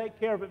 we'll take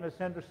care of it, Miss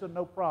Henderson,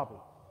 no problem.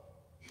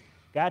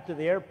 Got to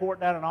the airport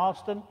down in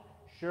Austin.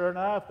 Sure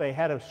enough, they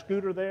had a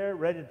scooter there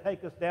ready to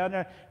take us down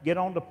there, get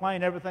on the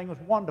plane. Everything was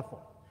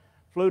wonderful.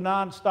 Flew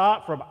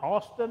nonstop from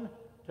Austin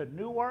to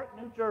Newark,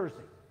 New Jersey.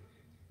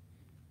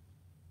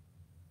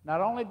 Not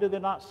only do they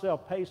not sell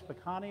paste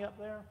pecani up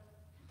there,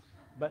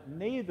 but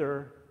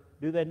neither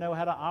do they know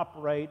how to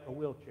operate a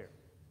wheelchair.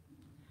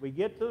 We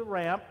get to the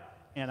ramp,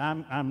 and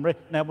I'm ready.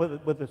 Now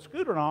with the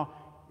scooter and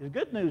all, the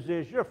good news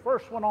is you're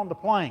first one on the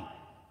plane.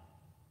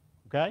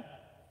 Okay?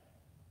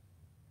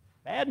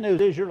 Bad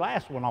news is you're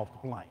last one off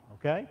the plane.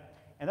 Okay?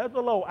 And those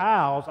little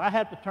aisles, I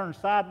have to turn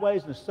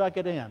sideways and suck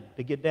it in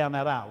to get down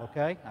that aisle.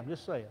 Okay? I'm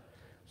just saying.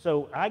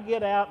 So I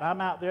get out, and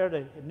I'm out there.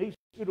 The knee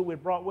scooter we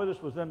brought with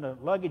us was in the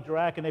luggage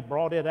rack, and they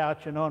brought it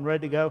out, you know, and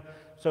ready to go.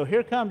 So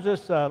here comes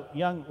this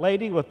young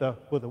lady with a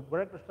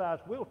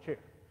regular-sized wheelchair,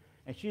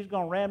 and she's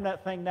going to ram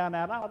that thing down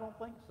that aisle. I don't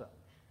think so.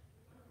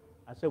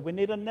 I said, we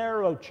need a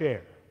narrow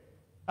chair.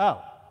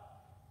 Oh,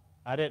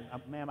 I didn't,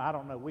 ma'am, I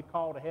don't know. We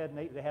called ahead, and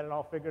they had it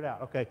all figured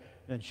out. Okay,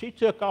 then she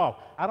took off.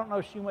 I don't know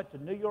if she went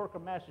to New York or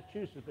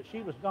Massachusetts, but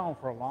she was gone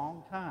for a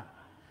long time.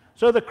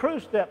 So the crew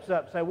steps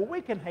up and says, well,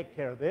 we can take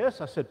care of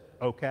this. I said,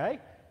 okay.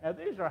 Now,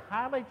 these are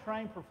highly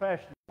trained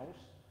professionals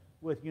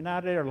with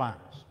United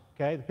Airlines,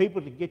 okay? The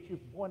people that get you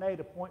from point A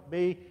to point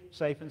B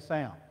safe and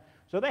sound.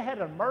 So they had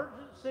an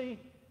emergency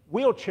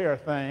wheelchair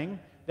thing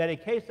that in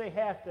case they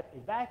have to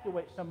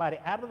evacuate somebody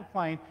out of the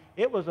plane,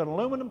 it was an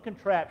aluminum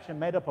contraption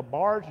made up of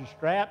bars and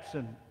straps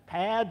and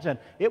pads, and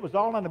it was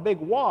all in a big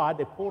wad.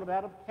 They pulled it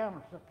out of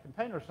a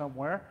container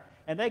somewhere,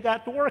 and they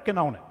got to working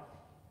on it.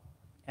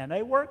 And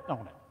they worked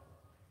on it.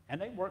 And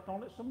they worked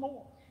on it some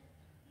more.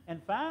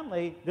 And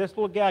finally, this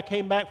little guy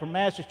came back from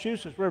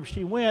Massachusetts, wherever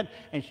she went,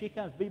 and she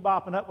comes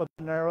bebopping up with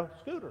a narrow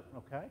scooter,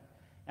 okay?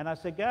 And I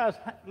said, guys,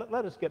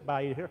 let us get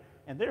by you here.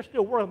 And they're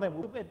still working.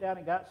 We went down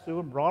and got Sue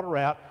and brought her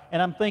out.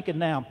 And I'm thinking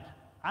now,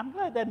 I'm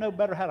glad they know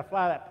better how to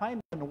fly that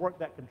plane than to work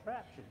that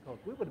contraption, because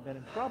we would have been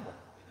in trouble.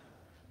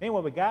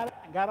 Anyway, we got it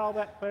and got all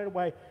that cleared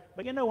away.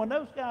 But you know, when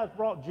those guys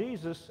brought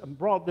Jesus and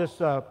brought this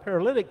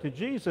paralytic to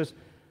Jesus,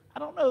 I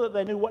don't know that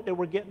they knew what they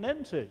were getting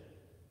into.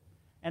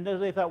 And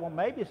they thought, well,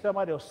 maybe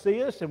somebody will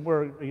see us and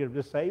we're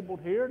disabled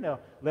here, and they'll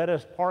let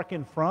us park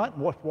in front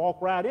and walk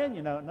right in,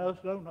 you know.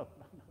 No.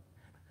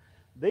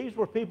 These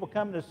were people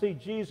coming to see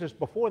Jesus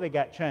before they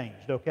got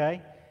changed,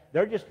 okay?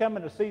 They're just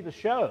coming to see the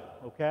show,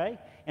 okay?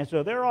 And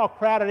so they're all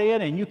crowded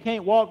in, and you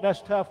can't walk,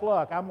 that's tough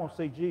luck. I'm going to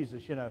see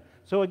Jesus, you know.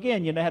 So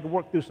again, they had to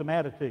work through some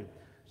attitude.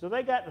 So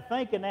they got to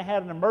thinking. They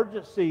had an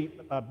emergency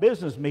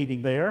business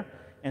meeting there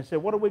and said,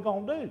 what are we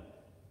going to do?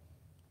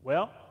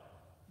 Well,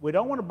 we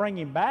don't want to bring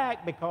him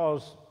back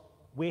because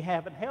we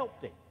haven't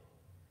helped him.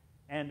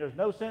 And there's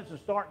no sense in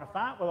starting a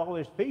fight with all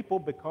these people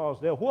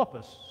because they'll whoop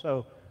us.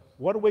 So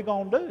what are we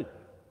going to do?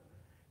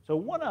 So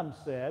one of them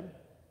said,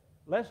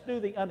 let's do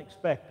the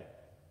unexpected.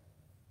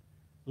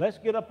 Let's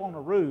get up on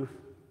the roof,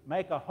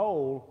 make a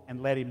hole,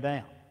 and let him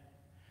down.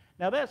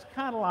 Now that's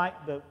kind of like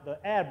the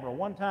admiral.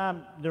 One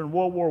time during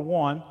World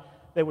War I,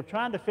 they were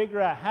trying to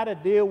figure out how to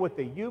deal with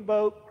the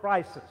U-boat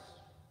crisis,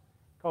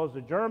 because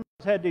the Germans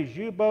had these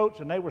U-boats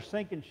and they were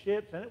sinking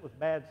ships and it was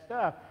bad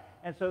stuff.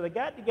 And so they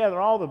got together,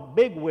 all the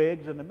big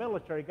wigs in the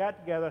military got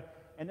together,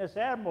 and this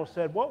admiral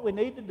said, what we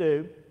need to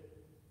do,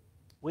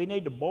 we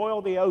need to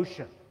boil the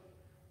ocean.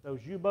 Those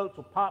U-boats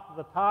will pop to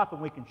the top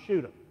and we can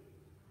shoot them.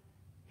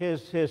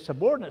 His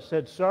subordinate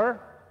said, sir,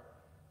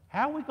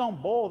 how are we going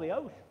to boil the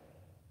ocean?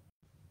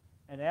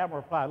 And the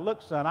admiral replied,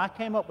 look, son, I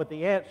came up with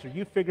the answer.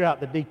 You figure out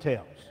the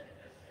details.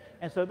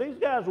 And so these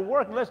guys were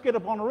working, let's get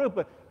up on the roof,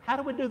 but how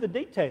do we do the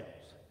details?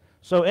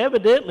 So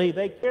evidently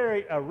they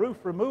carry a roof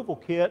removal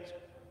kit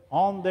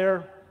on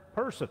their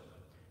person.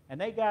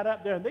 And they got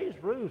up there, and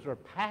these roofs are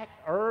packed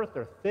earth,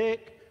 they're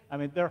thick. I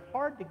mean, they're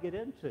hard to get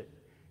into.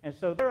 And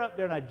so they're up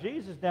there, now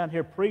Jesus down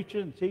here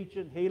preaching,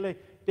 teaching, healing,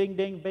 ding,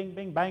 ding, bing,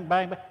 bing, bang,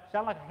 bang, bang.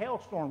 Sound like a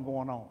hailstorm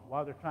going on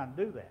while they're trying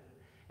to do that.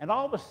 And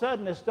all of a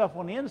sudden, this stuff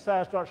on the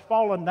inside starts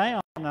falling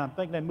down, and I'm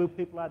thinking they move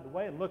people out of the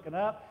way and looking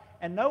up,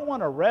 and no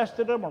one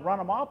arrested them or run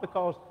them off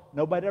because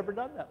nobody ever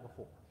done that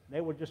before.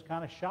 They were just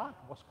kind of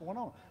shocked. What's going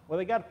on? Well,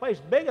 they got a place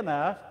big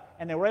enough,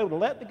 and they were able to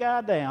let the guy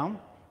down.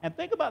 And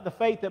think about the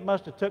faith that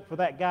must have took for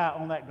that guy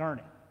on that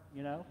gurney,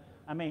 you know?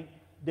 I mean,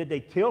 did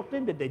they tilt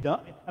him? Did they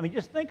dump him? I mean,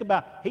 just think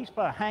about, he's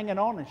probably hanging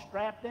on and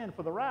strapped in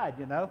for the ride,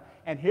 you know?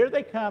 And here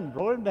they come,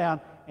 roll him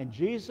down, and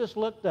Jesus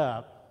looked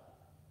up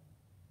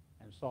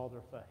and saw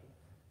their faith.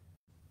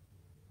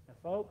 Now,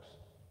 folks,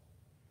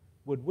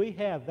 would we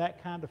have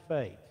that kind of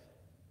faith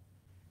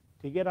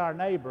to get our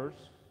neighbors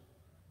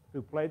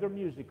who play their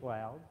music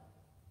loud,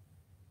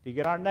 to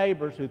get our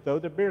neighbors who throw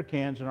their beer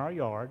cans in our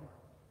yard,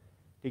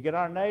 to get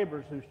our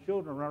neighbors whose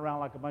children run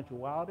around like a bunch of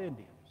wild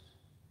Indians?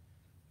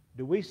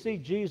 Do we see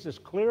Jesus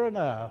clear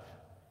enough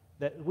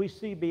that we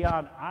see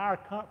beyond our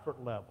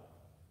comfort level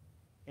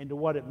into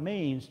what it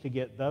means to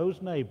get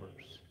those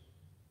neighbors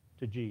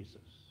to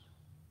Jesus?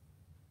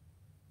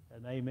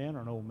 An amen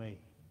or no me?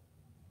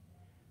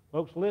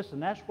 Folks, listen,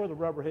 that's where the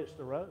rubber hits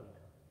the road.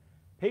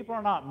 People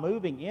are not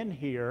moving in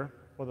here,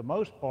 for the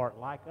most part,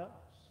 like us.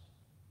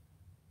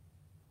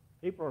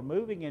 People are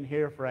moving in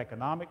here for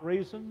economic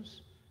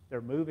reasons.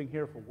 They're moving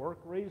here for work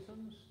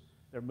reasons.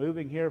 They're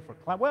moving here for,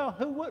 well,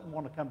 who wouldn't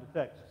want to come to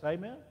Texas?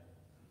 Amen?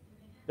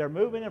 They're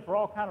moving in for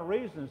all kinds of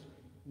reasons,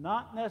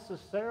 not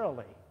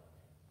necessarily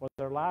for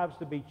their lives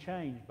to be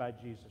changed by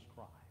Jesus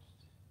Christ.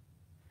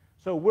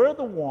 So we're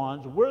the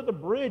ones, we're the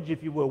bridge,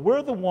 if you will.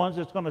 We're the ones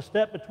that's going to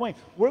step between.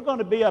 We're going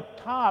to be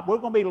up top. We're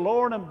going to be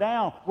lowering them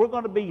down. We're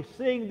going to be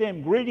seeing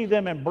them, greeting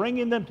them, and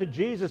bringing them to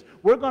Jesus.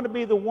 We're going to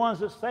be the ones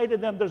that say to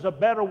them, there's a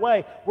better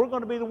way. We're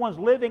going to be the ones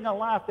living a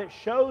life that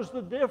shows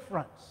the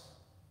difference.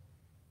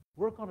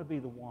 We're going to be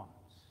the ones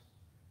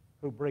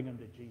who bring them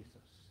to Jesus.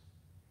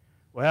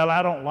 Well,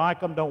 I don't like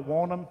them, don't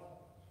want them,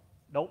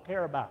 don't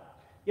care about them.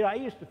 You know, I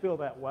used to feel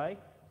that way.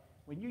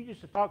 When you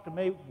used to talk to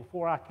me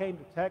before I came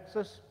to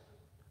Texas,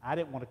 I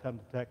didn't want to come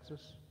to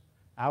Texas.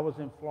 I was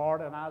in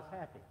Florida and I was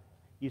happy.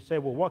 You say,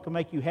 well, what can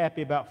make you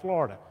happy about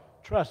Florida?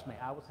 Trust me,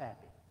 I was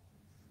happy.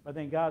 But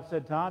then God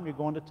said, Tom, you're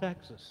going to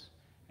Texas.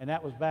 And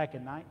that was back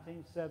in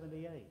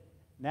 1978.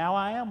 Now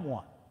I am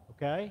one,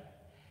 okay?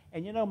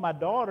 And you know, my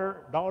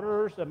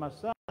daughters and my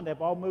son,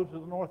 they've all moved to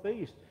the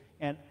Northeast.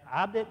 And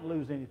I didn't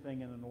lose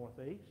anything in the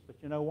Northeast. But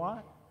you know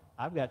what?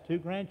 I've got 2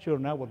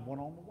 grandchildren now with one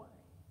on the way.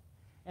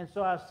 And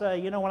so I say,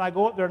 you know, when I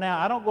go up there now,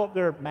 I don't go up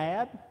there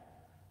mad.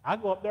 I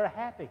go up there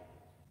happy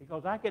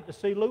because I get to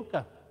see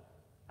Luca.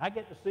 I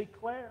get to see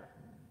Claire.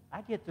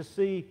 I get to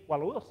see,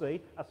 well, I will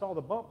see. I saw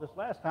the bump this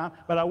last time,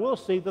 but I will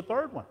see the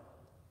third one.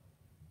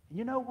 And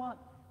you know what?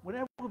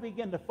 Whenever we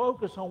begin to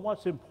focus on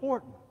what's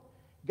important,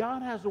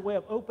 God has a way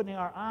of opening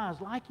our eyes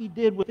like he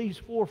did with these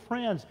 4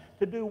 friends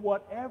to do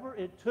whatever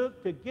it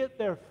took to get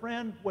their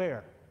friend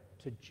where?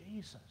 To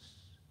Jesus.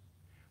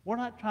 We're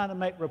not trying to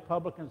make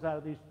Republicans out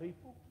of these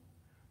people.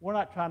 We're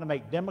not trying to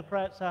make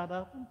Democrats out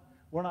of them.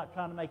 We're not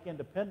trying to make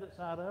independents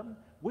out of them.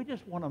 We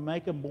just want to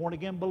make them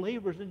born-again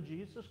believers in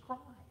Jesus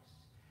Christ.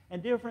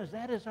 And dear friends,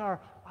 that is our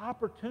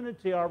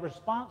opportunity, our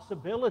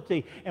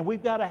responsibility, and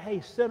we've got to,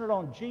 hey, center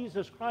on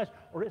Jesus Christ,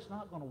 or it's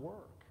not going to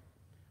work.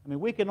 I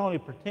mean, we can only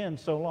pretend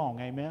so long,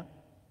 amen?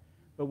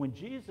 But when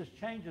Jesus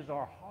changes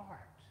our heart,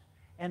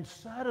 and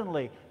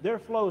suddenly there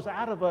flows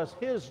out of us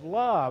his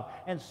love,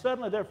 and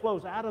suddenly there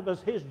flows out of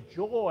us his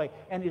joy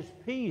and his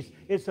peace,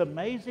 it's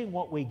amazing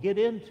what we get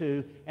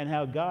into and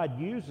how God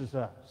uses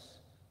us.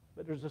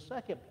 But there's a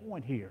second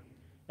point here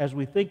as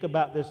we think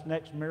about this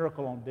next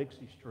miracle on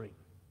Dixie Street.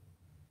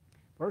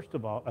 First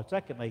of all,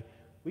 secondly,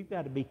 we've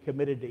got to be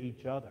committed to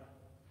each other.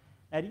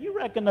 Now, do you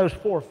reckon those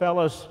 4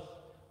 fellows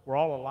were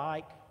all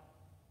alike?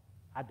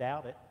 I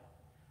doubt it.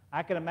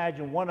 I can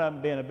imagine one of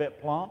them being a bit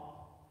plump.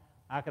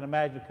 I can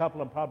imagine a couple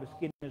of them probably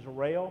skinny as a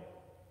rail.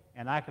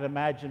 And I can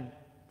imagine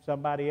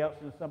somebody else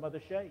in some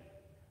other shape.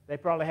 They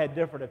probably had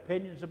different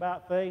opinions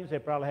about things. They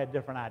probably had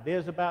different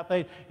ideas about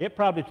things. It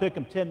probably took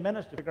them 10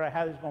 minutes to figure out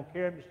how they was going to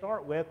carry him to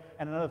start with,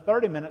 and another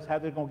 30 minutes how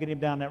they were going to get him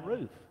down that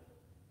roof.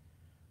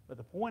 But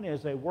the point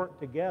is they worked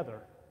together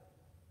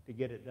to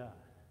get it done.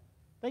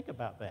 Think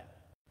about that.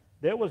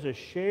 There was a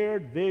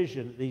shared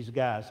vision that these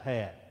guys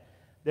had.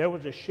 There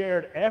was a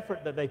shared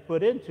effort that they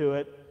put into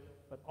it,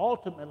 but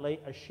ultimately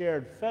a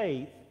shared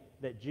faith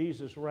that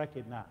Jesus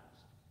recognized.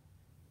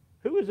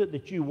 Who is it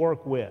that you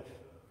work with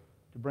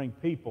to bring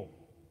people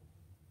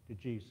to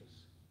Jesus?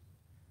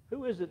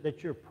 Who is it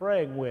that you're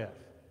praying with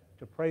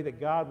to pray that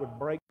God would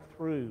break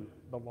through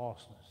the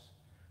lostness?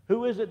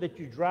 Who is it that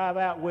you drive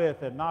out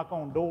with and knock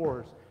on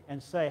doors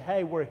and say,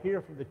 hey, we're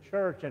here from the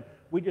church and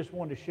we just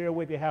wanted to share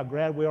with you how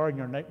glad we are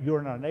you're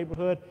in our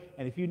neighborhood,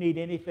 and if you need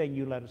anything,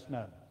 you let us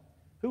know.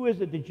 Who is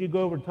it that you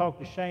go over and talk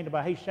to Shane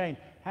about, hey, Shane,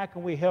 how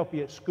can we help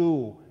you at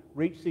school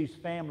reach these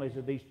families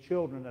of these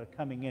children that are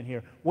coming in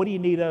here? What do you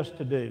need us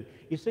to do?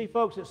 You see,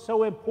 folks, it's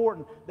so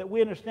important that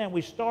we understand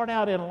we start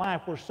out in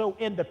life, we're so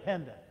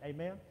independent,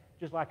 amen?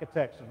 Just like a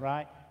Texan,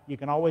 right? You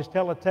can always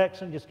tell a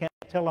Texan, just can't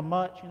tell them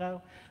much, you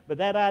know? But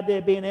that idea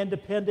of being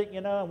independent,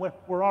 you know, and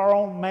we're our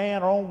own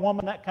man, our own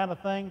woman, that kind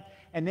of thing.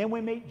 And then we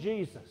meet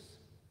Jesus.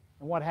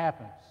 And what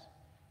happens?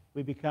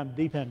 We become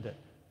dependent.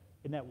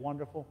 Isn't that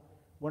wonderful?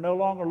 We're no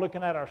longer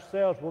looking at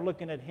ourselves, we're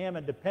looking at Him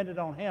and dependent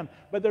on Him.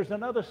 But there's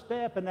another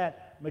step in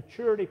that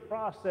maturity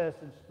process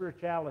in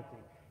spirituality,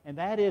 and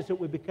that is that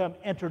we become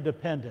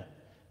interdependent.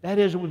 That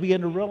is, we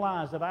begin to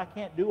realize that I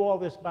can't do all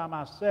this by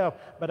myself,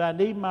 but I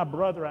need my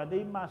brother, I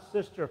need my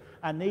sister,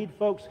 I need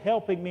folks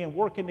helping me and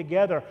working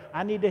together.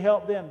 I need to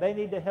help them, they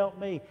need to help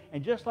me.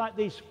 And just like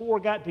these four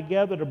got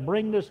together to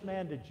bring this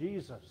man to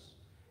Jesus,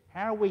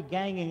 how are we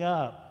ganging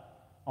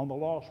up on the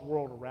lost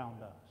world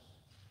around us?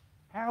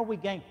 How are we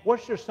ganging?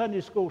 What's your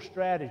Sunday school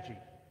strategy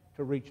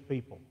to reach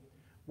people?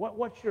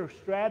 What's your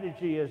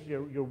strategy as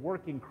your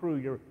working crew,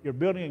 your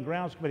building and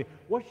grounds committee?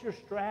 What's your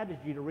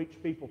strategy to reach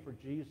people for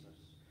Jesus?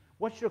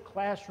 What's your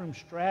classroom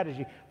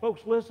strategy?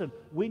 Folks, listen,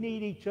 we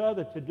need each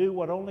other to do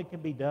what only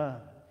can be done.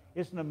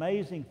 It's an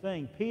amazing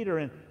thing. Peter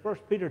in 1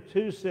 Peter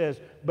 2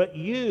 says, but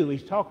you,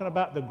 he's talking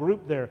about the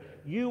group there,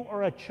 you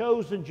are a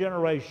chosen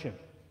generation,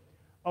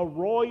 a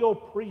royal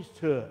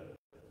priesthood,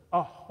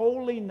 a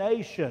holy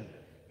nation,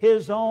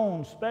 His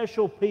own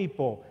special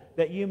people,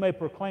 that you may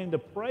proclaim the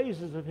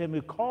praises of Him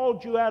who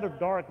called you out of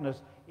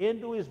darkness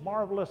into His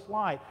marvelous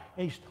light.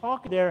 And he's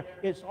talking there,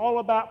 it's all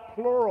about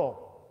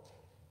plural.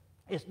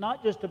 It's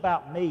not just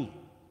about me.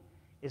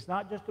 It's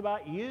not just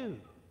about you.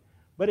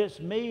 But it's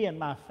me and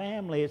my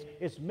family.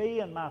 It's me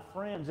and my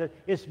friends.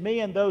 It's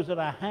me and those that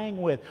I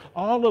hang with.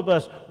 All of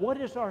us.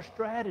 What is our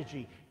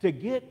strategy to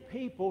get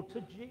people to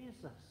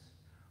Jesus?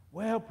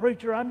 Well,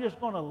 preacher, I'm just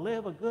going to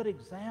live a good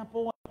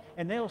example,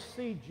 and they'll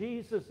see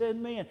Jesus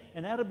in me,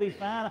 and that'll be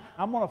fine.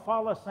 I'm going to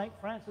follow St.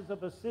 Francis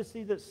of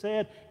Assisi that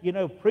said, you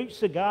know,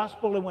 preach the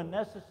gospel and when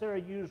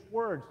necessary, use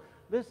words.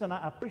 Listen,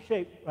 I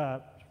appreciate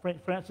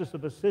Francis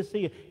of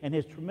Assisi and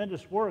his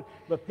tremendous work,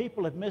 but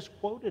people have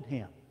misquoted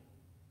him.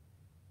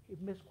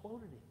 They've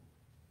misquoted him.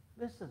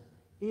 Listen,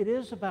 it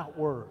is about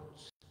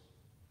words.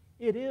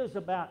 It is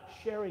about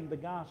sharing the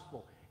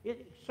gospel.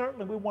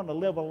 Certainly we want to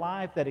live a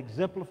life that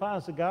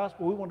exemplifies the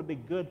gospel. We want to be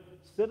good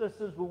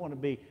citizens. We want to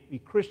be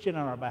Christian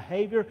in our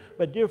behavior.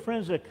 But dear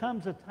friends, there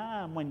comes a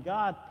time when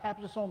God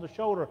taps us on the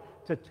shoulder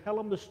to tell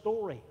them the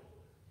story.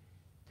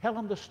 Tell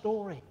them the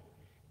story.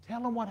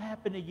 Tell them what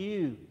happened to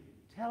you.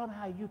 Tell them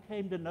how you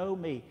came to know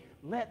me.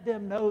 Let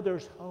them know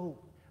there's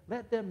hope.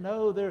 Let them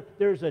know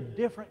there's a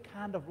different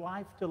kind of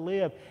life to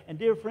live. And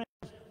dear friends,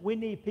 we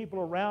need people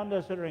around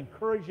us that are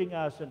encouraging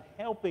us and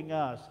helping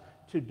us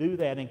to do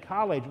that. In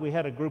college, we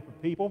had a group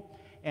of people,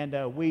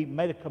 and we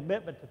made a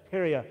commitment to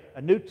carry a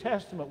New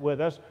Testament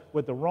with us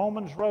with the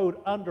Romans Road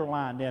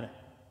underlined in it.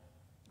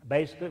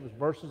 Basically, it was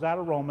verses out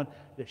of Romans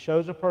that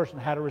shows a person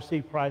how to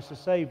receive Christ as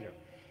Savior.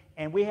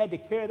 And we had to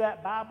carry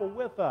that Bible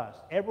with us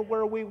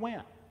everywhere we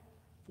went.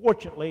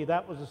 Fortunately,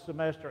 that was a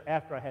semester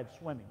after I had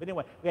swimming. But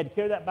anyway, we had to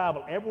carry that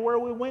Bible everywhere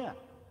we went.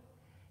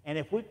 And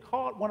if we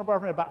caught one of our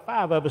friends, about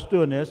 5 of us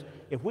doing this,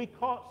 if we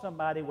caught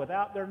somebody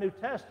without their New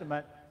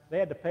Testament, they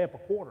had to pay up a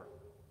quarter.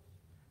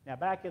 Now,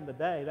 back in the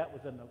day, that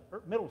was in the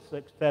middle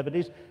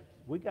 70s,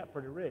 we got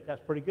pretty rich.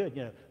 That's pretty good,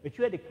 you know. But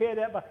you had to carry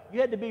that Bible. You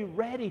had to be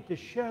ready to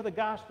share the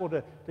gospel,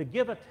 to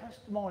give a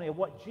testimony of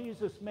what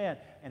Jesus meant.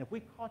 And if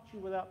we caught you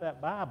without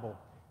that Bible,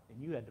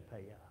 then you had to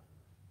pay up.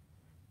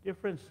 Dear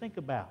friends, think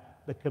about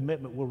the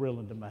commitment we're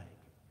willing to make.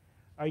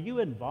 Are you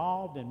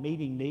involved in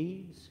meeting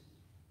needs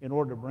in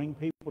order to bring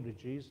people to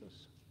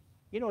Jesus?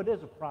 You know, it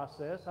is a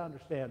process, I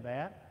understand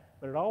that,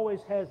 but it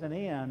always has an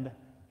end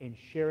in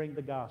sharing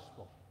the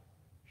gospel.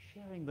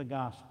 Sharing the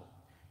gospel.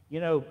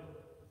 You know,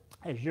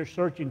 as you're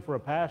searching for a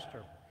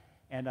pastor,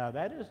 and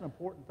that is an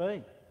important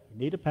thing. You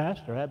need a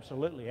pastor,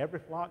 absolutely. Every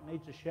flock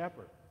needs a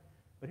shepherd.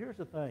 But here's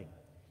the thing.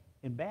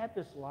 In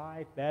Baptist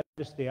life,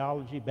 Baptist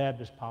theology,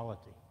 Baptist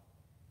polity,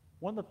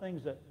 one of the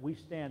things that we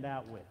stand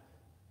out with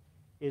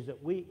is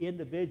that we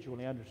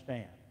individually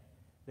understand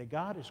that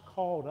God has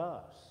called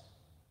us,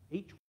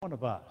 each one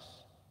of us,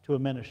 to a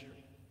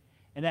ministry.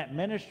 And that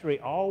ministry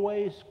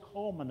always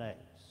culminates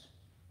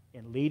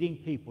in leading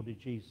people to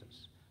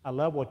Jesus. I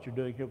love what you're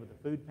doing here with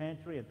the food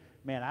pantry. And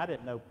man, I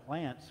didn't know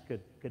plants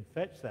could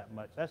fetch that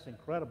much. That's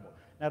incredible.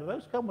 Now, do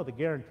those come with a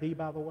guarantee,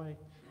 by the way?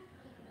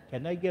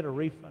 Can they get a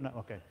refund? No,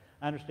 okay,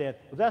 I understand.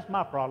 Well, that's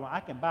my problem. I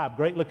can buy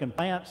great-looking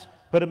plants,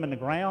 put them in the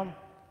ground,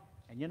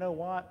 and you know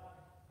what?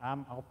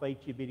 I'll pay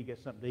HEB to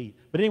get something to eat.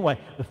 But anyway,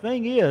 the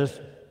thing is,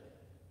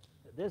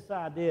 this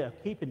idea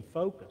of keeping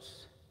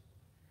focus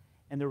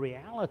and the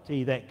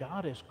reality that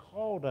God has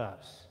called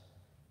us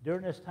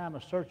during this time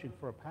of searching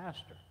for a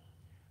pastor,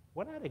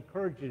 what I'd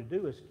encourage you to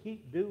do is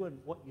keep doing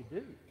what you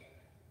do.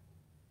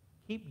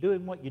 Keep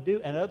doing what you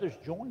do, and others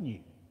join you.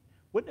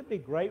 Wouldn't it be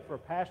great for a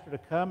pastor to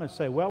come and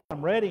say, well,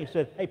 I'm ready? He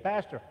said, hey,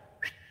 pastor,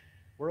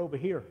 we're over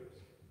here.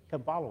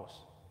 Come follow us.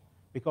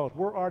 Because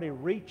we're already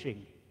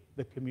reaching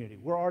the community.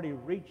 We're already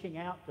reaching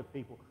out to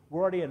people.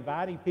 We're already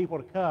inviting people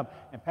to come.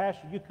 And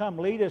pastor, you come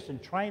lead us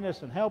and train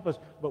us and help us,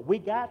 but we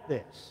got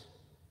this.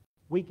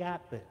 We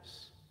got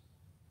this.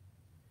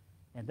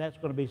 And that's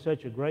going to be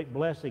such a great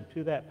blessing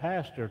to that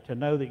pastor to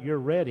know that you're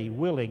ready,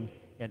 willing,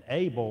 and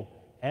able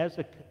as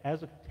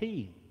a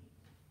team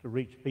to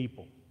reach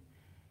people.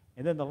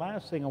 And then the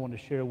last thing I want to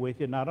share with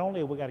you, not only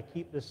have we got to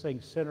keep this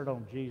thing centered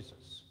on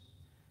Jesus,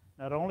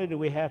 not only do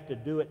we have to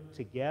do it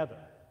together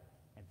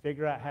and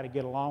figure out how to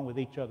get along with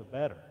each other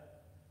better,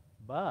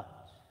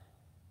 but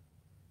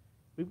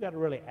we've got to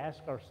really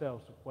ask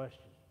ourselves the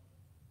question,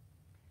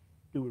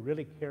 do we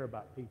really care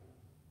about people?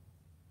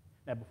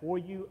 Now, before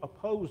you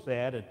oppose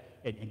that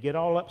and get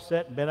all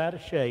upset and bent out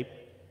of shape,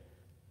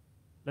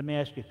 let me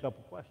ask you a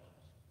couple questions.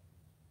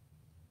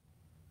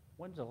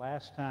 When's the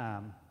last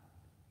time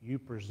you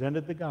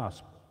presented the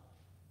gospel,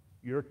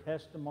 your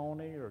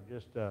testimony or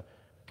just a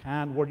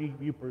kind word,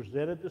 you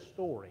presented the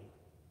story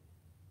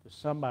to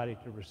somebody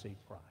to receive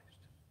Christ?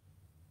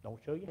 Don't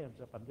show your hands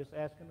up. I'm just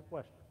asking the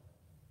question.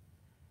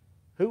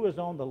 Who is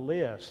on the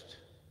list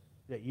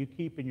that you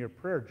keep in your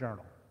prayer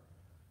journal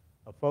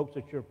of folks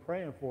that you're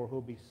praying for who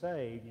will be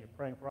saved, and you're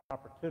praying for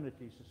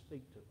opportunities to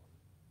speak to them?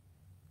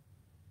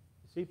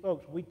 You see,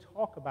 folks, we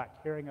talk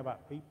about caring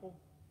about people,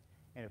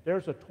 and if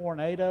there's a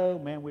tornado,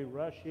 man, we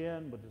rush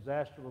in with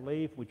disaster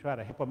relief. We try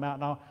to help them out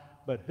and all.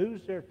 But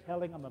who's there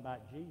telling them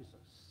about Jesus?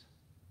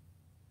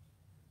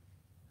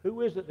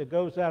 Who is it that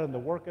goes out in the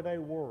workaday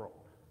world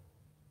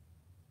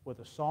with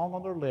a song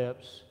on their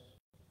lips,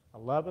 a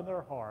love in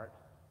their heart,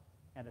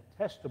 and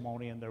a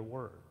testimony in their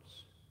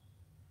words?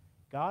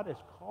 God is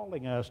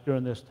calling us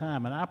during this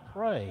time, and I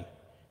pray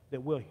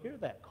that we'll hear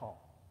that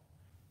call,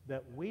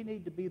 that we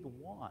need to be the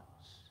ones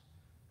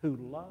who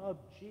love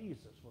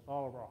Jesus with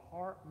all of our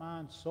heart,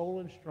 mind, soul,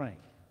 and strength.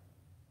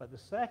 But the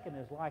second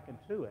is likened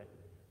to it,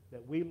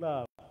 that we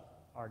love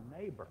our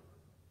neighbor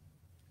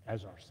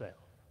as ourselves.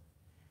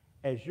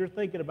 As you're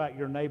thinking about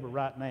your neighbor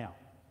right now,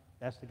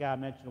 that's the guy I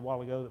mentioned a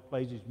while ago that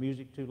plays his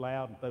music too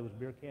loud and throws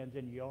beer cans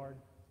in your yard.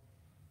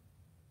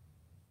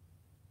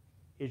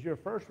 Is your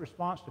first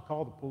response to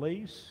call the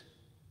police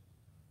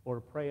or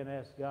to pray and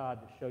ask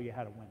God to show you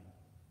how to win him?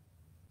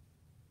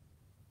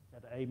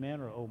 Is that amen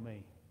or oh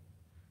me?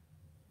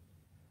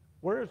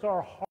 Where's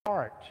our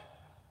heart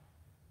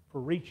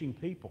for reaching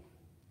people?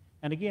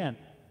 And again,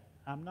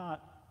 I'm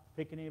not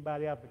picking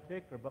anybody out in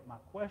particular, but my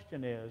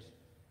question is,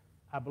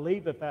 I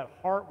believe if that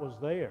heart was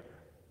there,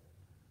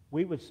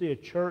 we would see a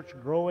church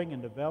growing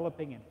and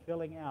developing and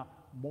filling out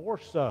more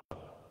so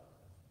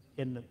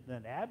in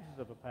the absence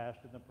of a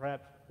pastor than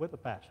perhaps with a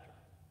pastor.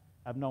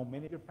 I've known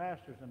many of your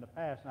pastors in the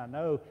past, and I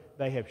know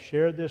they have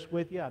shared this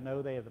with you. I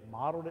know they have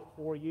modeled it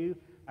for you.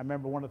 I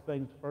remember one of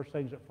the first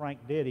things that Frank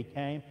did, he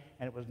came,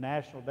 and it was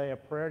National Day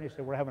of Prayer, and he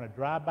said, we're having a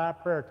drive-by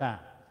prayer time.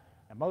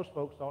 And most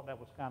folks thought that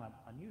was kind of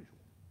unusual.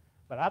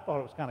 But I thought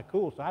it was kind of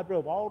cool, so I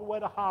drove all the way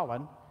to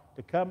Holland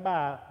to come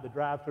by the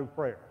drive-through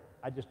prayer.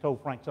 I just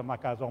told Frank something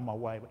like I was on my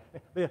way.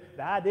 But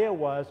the idea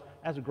was,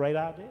 that's a great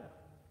idea.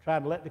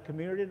 Trying to let the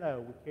community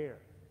know we care.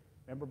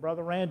 Remember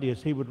Brother Randy,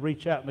 as he would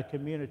reach out in the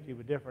community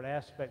with different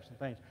aspects and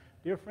things.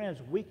 Dear friends,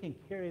 we can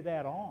carry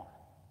that on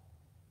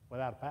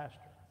without a pastor.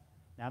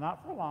 Now,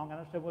 not for long. I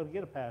understand we'll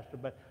get a pastor,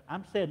 but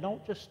I'm saying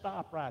don't just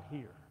stop right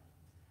here.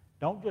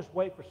 Don't just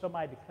wait for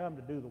somebody to come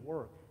to do the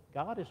work.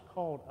 God has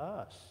called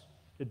us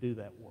to do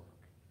that work.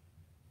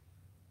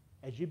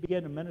 As you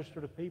begin to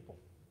minister to people,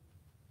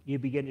 you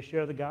begin to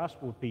share the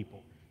gospel with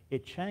people,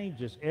 it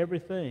changes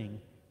everything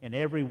and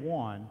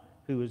everyone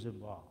who is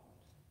involved.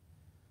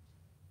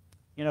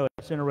 You know,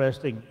 it's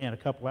interesting, in a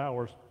couple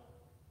hours,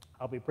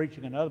 I'll be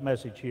preaching another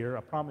message here.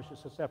 I promise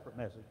it's a separate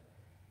message.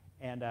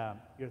 And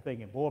you're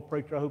thinking, boy,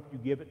 preacher, I hope you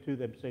give it to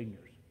them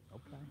seniors.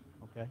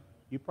 Okay.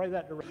 You pray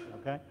that directly,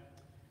 okay?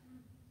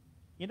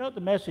 You know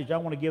the message I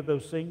want to give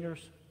those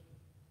seniors?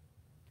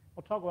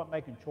 We'll talk about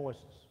making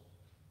choices.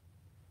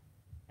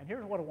 And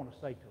here's what I want to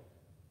say to them.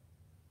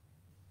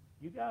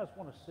 You guys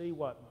want to see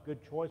what good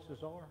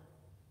choices are?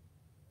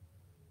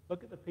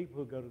 Look at the people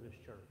who go to this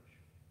church.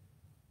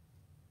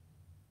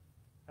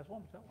 That's what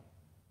I'm telling them.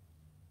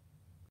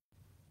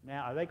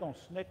 Now, are they going to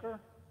snicker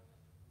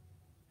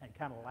and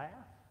kind of laugh?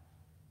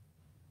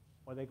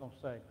 Or are they going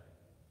to say,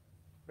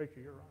 preacher,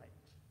 you're right.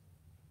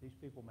 These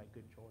people make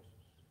good choices.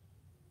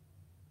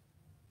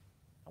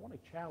 I want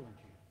to challenge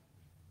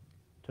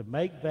you to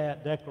make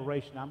that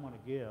declaration I'm going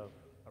to give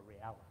a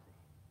reality.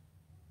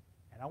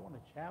 And I want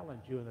to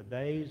challenge you in the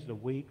days, the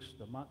weeks,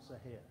 the months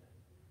ahead,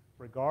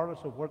 regardless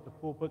of what the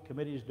pulpit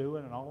committee is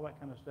doing and all that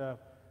kind of stuff.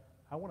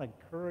 I want to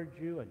encourage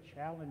you and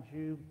challenge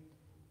you,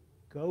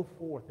 go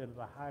forth into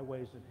the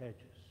highways and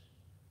hedges.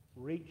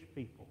 Reach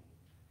people.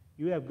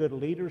 You have good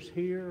leaders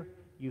here.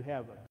 You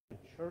have a good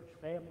church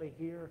family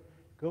here.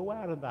 Go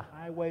out in the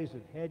highways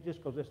and hedges,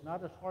 because it's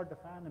not as hard to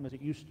find them as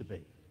it used to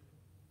be.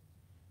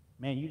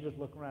 Man, you just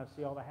look around and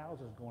see all the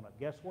houses going up.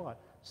 Guess what?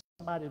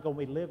 Somebody's going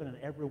to be living in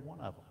every one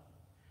of them.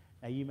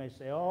 Now, you may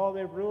say, oh,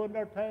 they've ruined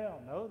our town.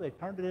 No, they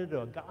turned it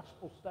into a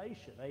gospel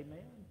station.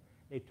 Amen.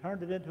 They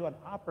turned it into an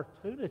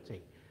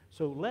opportunity.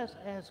 So let's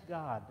ask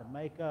God to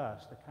make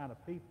us the kind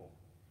of people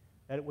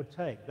that it would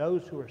take.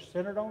 Those who are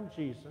centered on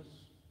Jesus,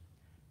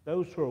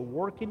 those who are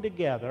working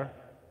together,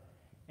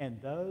 and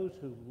those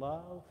who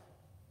love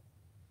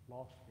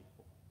lost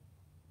people.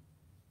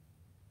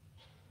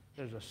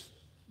 There's a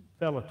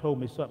fellow told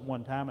me something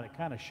one time, and it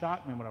kind of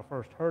shocked me when I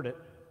first heard it.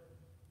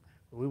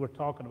 We were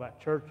talking about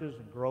churches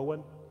and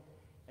growing,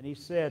 and he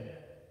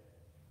said,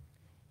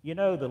 you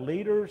know, the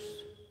leaders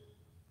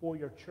for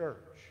your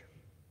church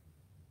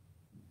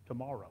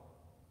tomorrow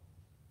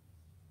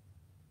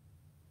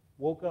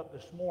woke up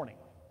this morning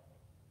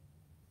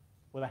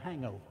with a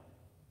hangover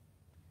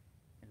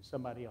in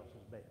somebody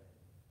else's bed.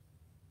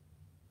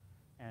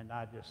 And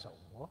I just thought,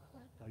 what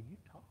are you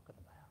talking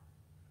about?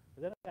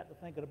 But then I got to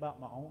thinking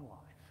about my own life.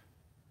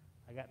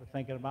 I got to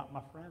thinking about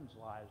my friends'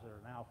 lives that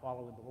are now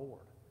following the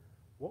Lord.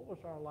 What was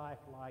our life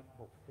like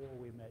before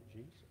we met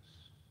Jesus?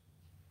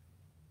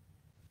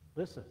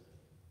 Listen,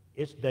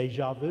 it's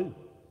deja vu.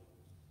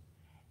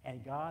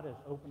 And God has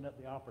opened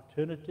up the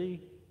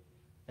opportunity,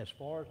 as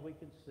far as we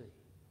can see,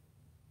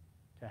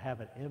 to have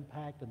an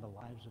impact in the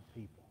lives of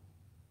people.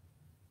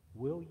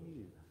 Will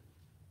you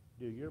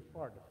do your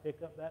part to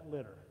pick up that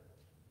litter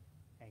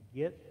and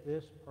get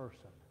this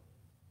person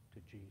to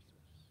Jesus?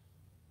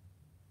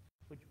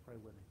 Would you pray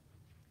with me?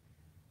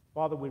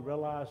 Father, we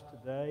realize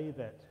today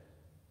that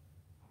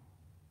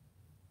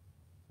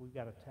we've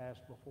got a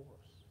task before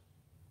us.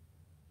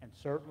 And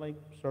certainly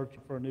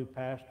searching for a new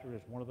pastor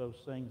is one of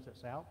those things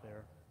that's out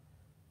there.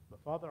 But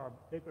Father, our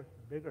bigger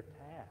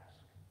task,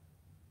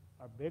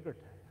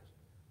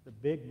 the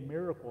big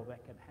miracle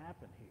that can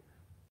happen here,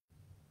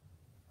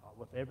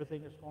 with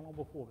everything that's gone on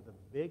before, but the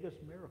biggest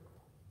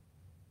miracle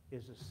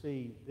is to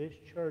see this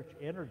church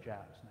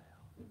energized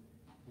now,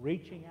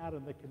 reaching out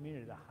in the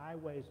community, the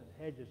highways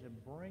and hedges, and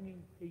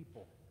bringing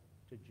people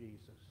to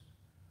Jesus.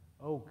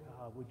 Oh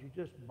God, would you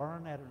just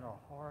burn that in our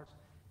hearts?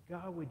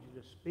 God, would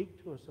you just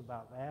speak to us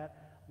about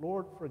that?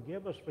 Lord,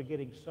 forgive us for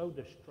getting so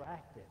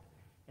distracted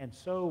and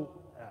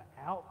so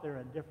out there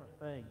in different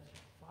things.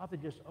 Father,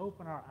 just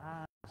open our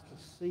eyes to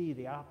see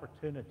the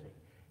opportunity.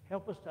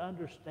 Help us to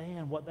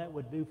understand what that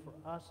would do for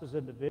us as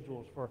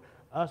individuals, for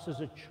us as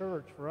a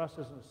church, for us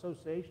as an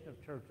association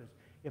of churches.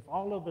 If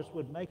all of us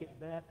would make it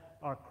that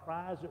our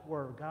cries that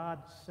were,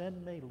 God,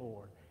 send me,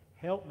 Lord.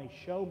 Help me,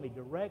 show me,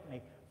 direct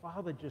me.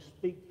 Father, just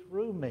speak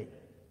through me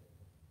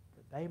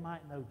that they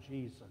might know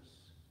Jesus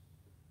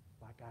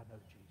like I know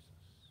Jesus.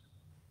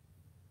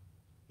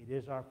 It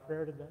is our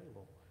prayer today,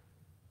 Lord,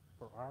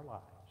 for our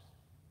lives.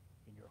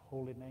 In your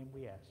holy name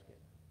we ask it.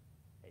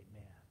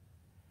 Amen.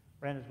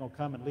 Brandon's going to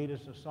come and lead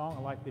us in a song.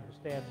 I'd like you to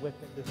stand with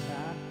me at this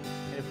time.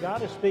 And if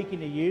God is speaking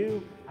to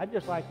you, I'd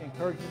just like to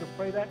encourage you to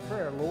pray that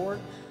prayer. Lord,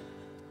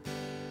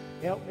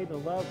 help me to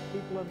love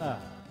people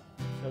enough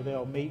so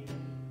they'll meet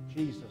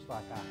Jesus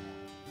like I have.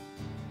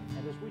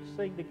 And as we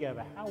sing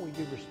together, how will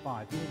you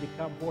respond? If you need to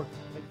come forward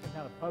and make some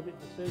kind of public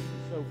decision,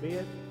 so be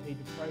it. If you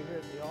need to pray here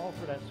at the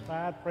altar, that's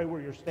fine. Pray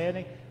where you're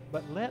standing.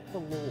 But let the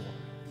Lord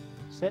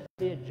set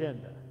the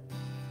agenda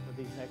for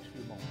these next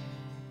few moments.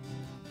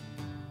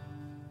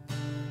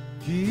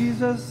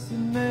 Jesus, the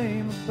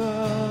name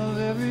above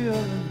every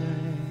other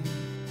name.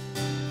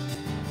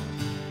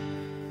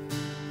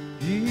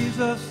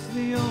 Jesus,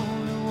 the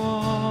only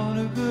one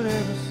who could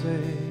ever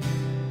save.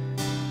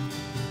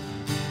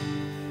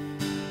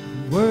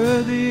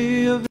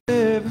 Worthy of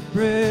every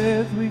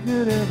breath we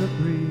could ever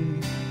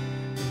breathe.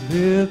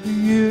 Live for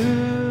you,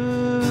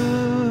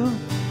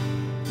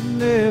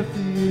 live for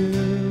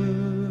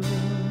you.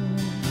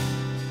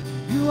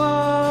 You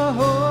are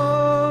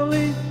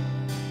holy,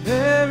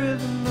 there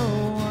is no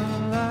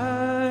one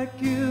like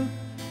you.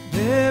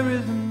 There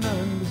is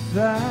none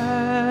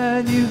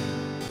beside you.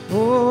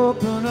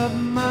 Open up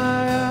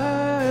my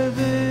eyes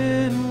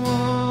in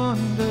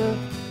wonder.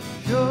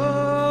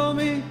 Show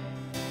me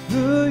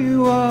who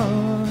you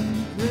are.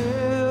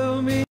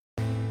 Fill me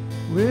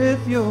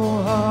with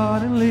your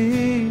heart and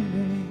lead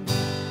me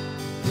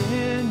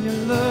in your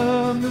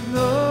love that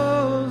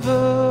flows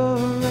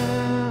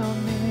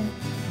around me.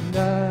 And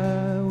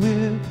I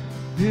will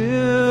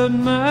build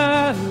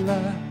my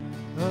life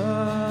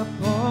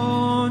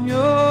upon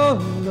your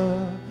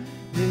love.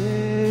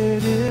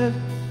 It is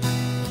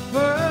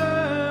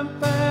firm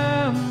foundation.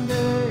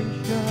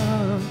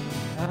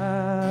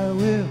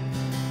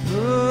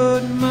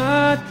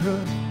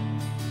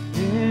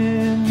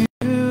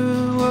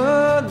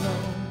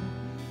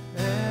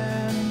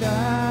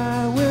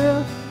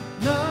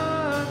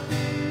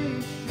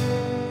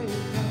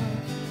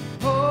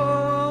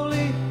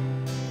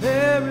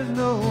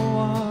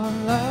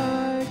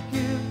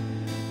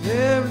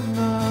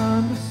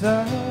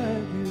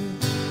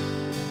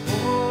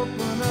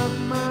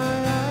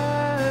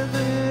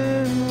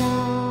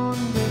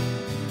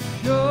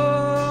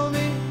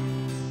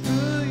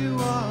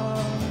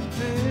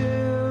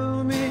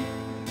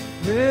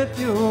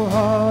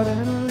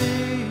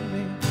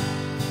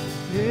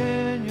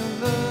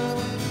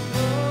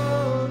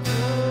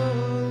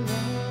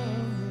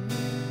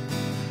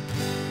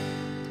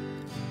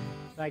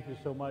 thank you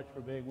so much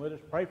for being with us.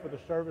 Pray for the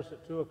service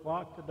at 2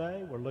 o'clock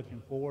today. We're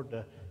looking forward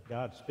to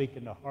God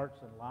speaking to hearts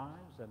and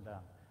lives. And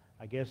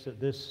I guess that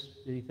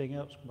anything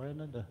else,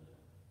 Brandon?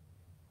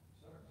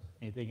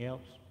 Anything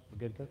else? We're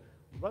good to go?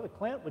 Brother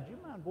Clint, would you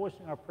mind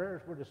voicing our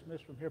prayers? We're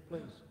dismissed from here,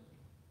 please.